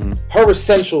 Mm-hmm. Her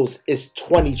Essentials is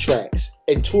 20 tracks,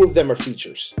 and 2 of them are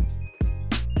features.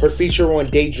 Her feature on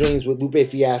Daydreams with Lupe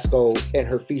Fiasco and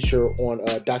her feature on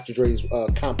Dr. Dre's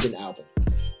Compton album,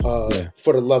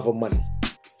 For the Love of Money.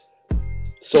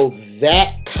 So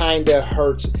that kind of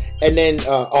hurts. And then,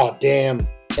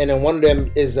 and then one of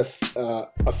them is a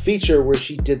feature where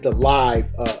she did the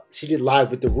live. She did live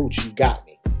with the Roots. You Got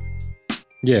Me.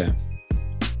 Yeah.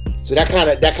 So that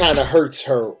kind of hurts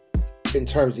her in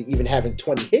terms of even having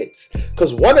 20 hits,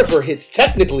 because one of her hits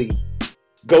technically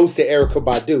goes to Erykah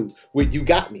Badu with You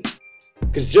Got Me,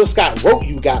 because Jill Scott wrote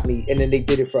You Got Me, and then they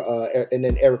did it for and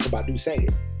then Erykah Badu sang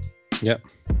it. Yep.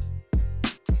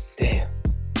 Damn.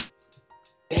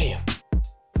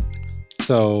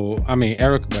 So I mean,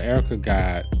 Erykah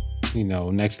got,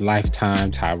 Next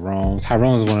Lifetime, Tyrone.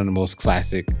 Tyrone is one of the most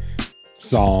classic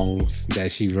songs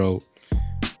that she wrote.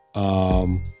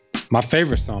 My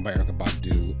favorite song by Erykah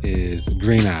Badu is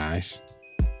Green Eyes.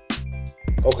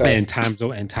 Okay. And Times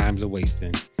of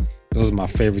Wasting. Those are my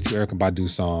favorite 2 Erykah Badu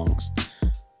songs.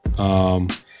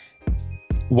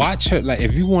 Watch her, like,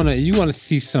 if you wanna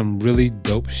see some really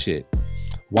dope shit,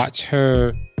 watch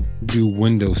her do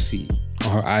Window Seat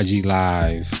on her IG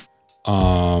Live.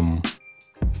 On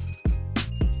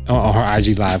her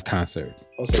IG Live concert.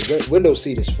 Oh, so Window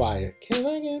Seat is fire. Can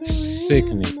I get a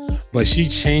sickening? But she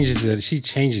changes it. She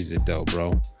changes it though,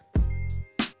 bro.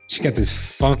 She got this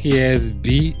funky ass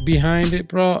beat behind it,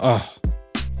 bro. Oh,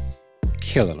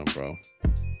 killing them, bro.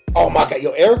 Oh my God,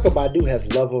 yo, Erykah Badu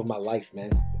has Love of My Life,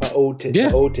 man. The ode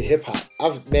to hip hop.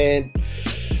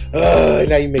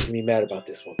 Now you're making me mad about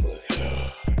this one, but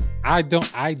I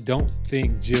don't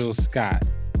think Jill Scott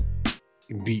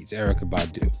beats Erykah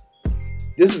Badu.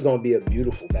 This is gonna be a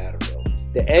beautiful battle, bro.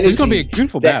 The energy. It's gonna be a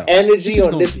beautiful battle. The energy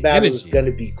on this battle is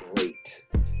gonna be great.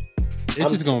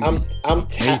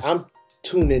 I'm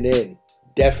tuning in,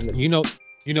 definitely. You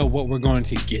know what we're going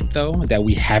to get though that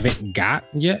we haven't got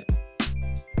yet.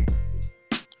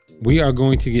 We are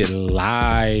going to get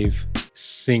live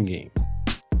singing.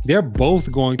 They're both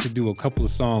going to do a couple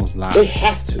of songs live. They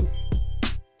have to.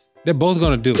 They're both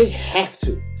going to do it. They have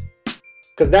to.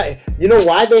 Because that, you know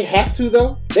why they have to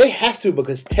though? They have to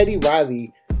because Teddy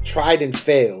Riley tried and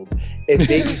failed, and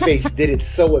Babyface did it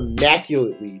so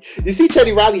immaculately. You see,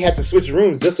 Teddy Riley had to switch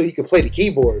rooms just so he could play the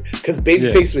keyboard because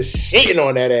Babyface was shitting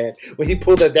on that ass when he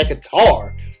pulled out that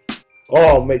guitar.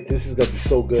 Oh man, this is gonna be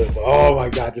so good. Oh my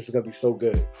God, this is gonna be so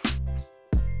good.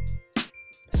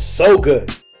 So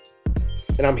good.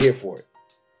 And I'm here for it.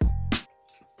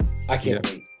 I can't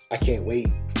wait. I can't wait.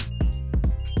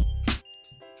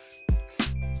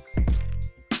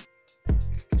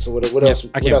 So what else?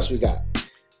 What else we got?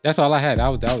 That's all I had. That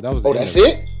was. Oh, that's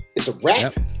it. It's a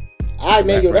wrap. Yep. All right,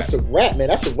 man. Yo, that's a wrap, man.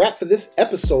 That's a wrap for this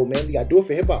episode, man. The I Do It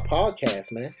for Hip Hop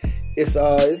podcast, man.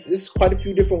 It's quite a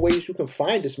few different ways you can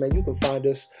find us, man. You can find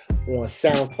us on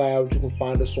SoundCloud. You can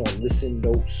find us on Listen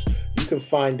Notes. You can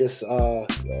find us.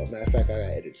 Matter of fact, I got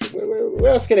edit. So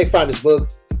where else can they find us, Bug?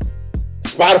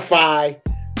 Spotify.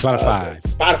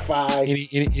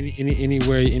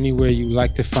 Anywhere you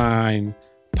like to find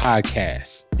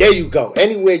podcasts. There you go.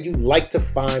 Anywhere you like to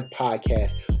find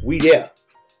podcasts, we there.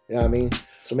 You know what I mean?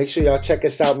 So make sure y'all check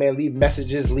us out, man. Leave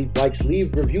messages, leave likes,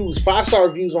 leave reviews. 5-star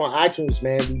reviews on iTunes,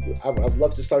 man. I'd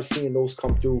love to start seeing those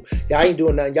come through. Y'all ain't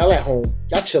doing nothing. Y'all at home.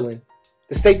 Y'all chilling.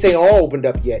 The states ain't all opened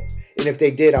up yet. And if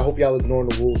they did, I hope y'all ignoring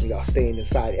the rules and y'all staying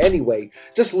inside anyway.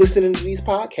 Just listening to these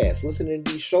podcasts, listening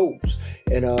to these shows.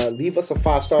 And leave us a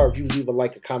 5-star review. Leave a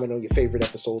like, a comment on your favorite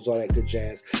episodes, all that good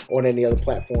jazz on any other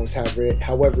platforms,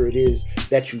 however it is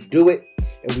that you do it.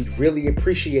 And we really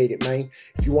appreciate it, man.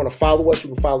 If you want to follow us,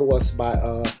 you can follow us by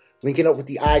linking up with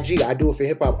the IG. I Do It for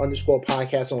Hip Hop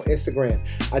 _podcast on Instagram.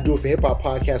 I Do It for Hip Hop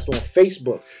podcast on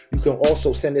Facebook. You can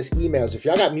also send us emails. If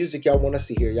y'all got music y'all want us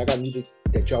to hear, y'all got music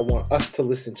that y'all want us to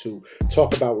listen to,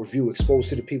 talk about, review, expose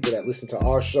to the people that listen to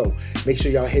our show, make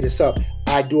sure y'all hit us up.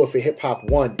 I Do It for Hip Hop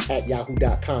 1 at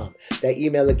yahoo.com. That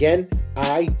email again,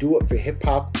 I Do It for Hip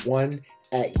Hop 1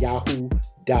 at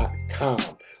yahoo.com.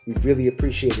 We really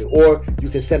appreciate it. Or you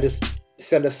can send us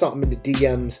something in the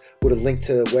DMs with a link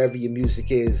to wherever your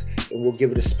music is, and we'll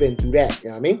give it a spin through that. You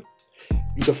know what I mean?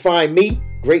 You can find me,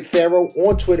 Great Pharaoh,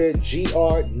 on Twitter,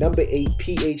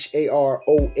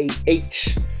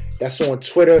 GR8PHAROAH. That's on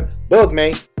Twitter. Bug,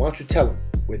 man, why don't you tell them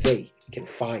where they can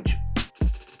find you?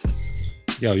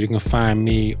 Yo, you can find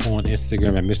me on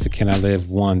Instagram at Mr. Can I Live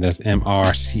 1. That's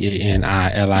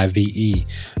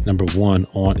MrCanilive 1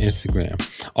 on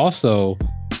Instagram. Also,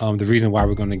 the reason why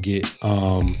we're going to get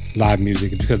live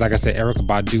music is because, like I said, Erykah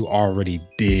Badu already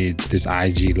did this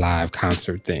IG live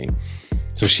concert thing.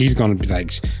 So she's going to be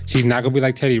like, she's not going to be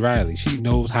like Teddy Riley. She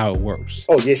knows how it works.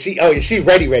 Oh yeah, she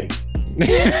ready.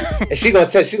 And she gonna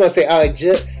say, see, because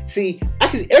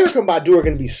Erykah Badu are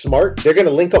gonna be smart. They're gonna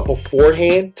link up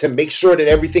beforehand to make sure that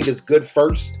everything is good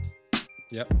first.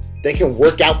 Yep. They can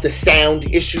work out the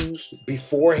sound issues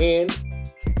beforehand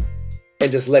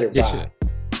and just let it ride.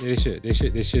 They should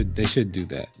do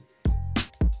that.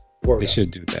 Word they up.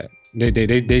 should do that.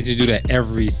 They should do that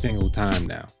every single time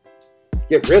now.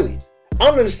 Yeah, really. I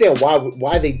don't understand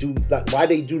why they do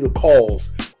the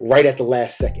calls right at the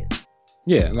last second.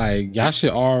 Yeah, like y'all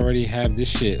should already have this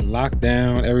shit locked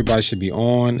down. Everybody should be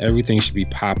on. Everything should be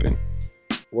popping.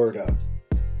 Word up.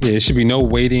 Yeah, it should be no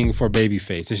waiting for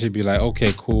Babyface. It should be like,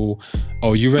 okay, cool.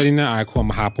 Oh, you ready now? All right, cool. I'm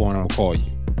gonna hop on. I'm gonna call you.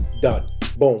 Done.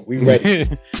 Boom. We ready.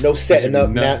 No setting up.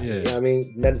 Now, yeah. You know what I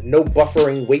mean, no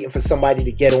buffering, waiting for somebody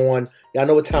to get on. Y'all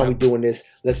know what time we doing this.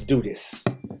 Let's do this.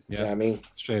 Yeah. You know what I mean?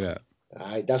 Straight up. All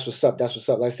right, that's what's up.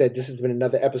 Like I said, this has been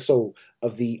another episode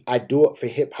of the I Do It for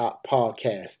Hip Hop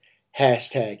podcast.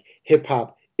 #Hip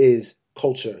Hop is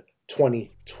Culture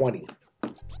 2020.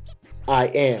 I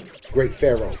am Great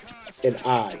Pharaoh, and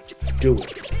I do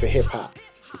it for hip hop.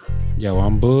 Yo,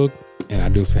 I'm Boog, and I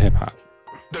do it for hip hop.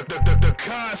 The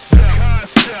concept.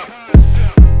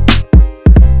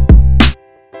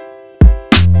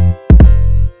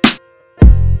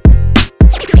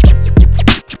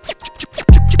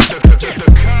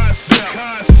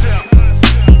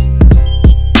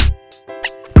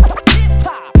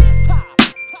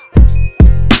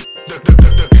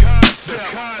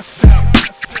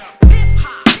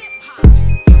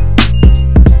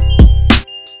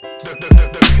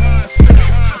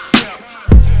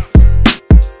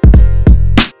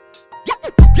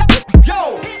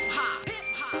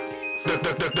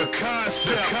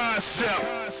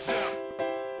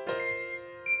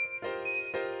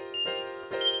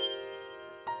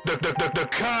 The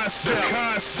concept.